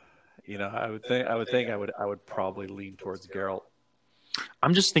 You know, I would probably lean towards Geralt.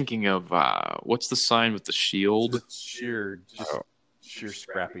 I'm just thinking of what's the sign with the shield? Just sheer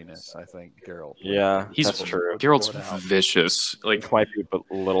scrappiness. I think Geralt. Yeah, He's that's true. Geralt's Pull it out. vicious. Like Link might be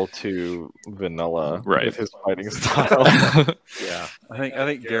a little too vanilla Right. with his fighting style. Yeah, I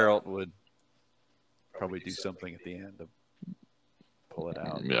think Geralt would probably do something at the end to pull it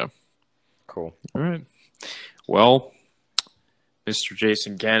out. Yeah. Cool. All right. Well, Mr.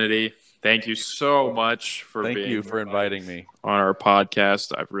 Jason Kennedy, thank you so much for Thank being you for inviting me. on our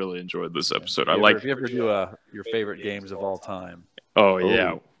podcast. I've really enjoyed this episode. If you ever do your favorite games of all time, Oh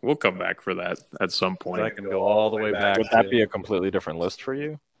yeah, we'll come back for that at some point. I can go all the way back. Would that be a completely different list for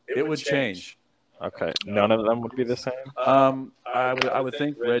you? It would change. Okay. None of them would be the same? I would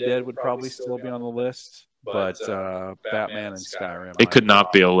think Red Dead would probably still be on the list, but Batman and Skyrim. It could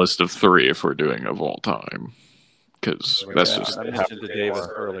not be a list of 3 if we're doing of all time, because that's Yeah, just I mentioned to Davis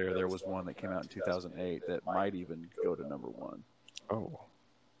earlier there was one that came out in 2008 that might even go to number 1. Oh.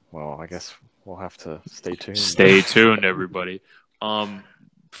 Well, I guess we'll have to stay tuned. Stay tuned, everybody.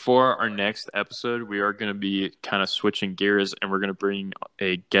 For our next episode, we are going to be kind of switching gears, and we're going to bring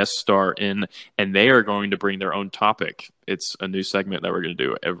a guest star in, and they are going to bring their own topic. It's a new segment that we're going to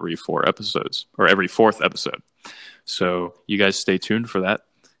do every 4 episodes, or every 4th episode. So you guys stay tuned for that.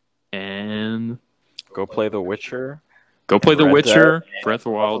 And Go play The Witcher. go play The Red Witcher, Dead, Breath of the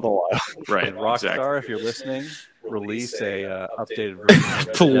Wild. Right, And Rockstar, exactly. if you're listening, release a updated version of Red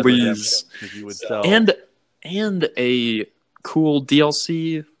Dead Please. Redemption, if you would sell. And a cool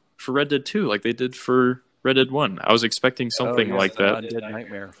DLC for Red Dead 2, like they did for Red Dead 1. I was expecting something yes, like that. Undead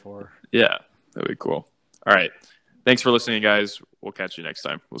Nightmare for. Yeah, that'd be cool. All right. Thanks for listening, guys. We'll catch you next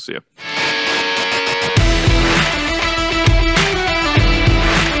time. We'll see you.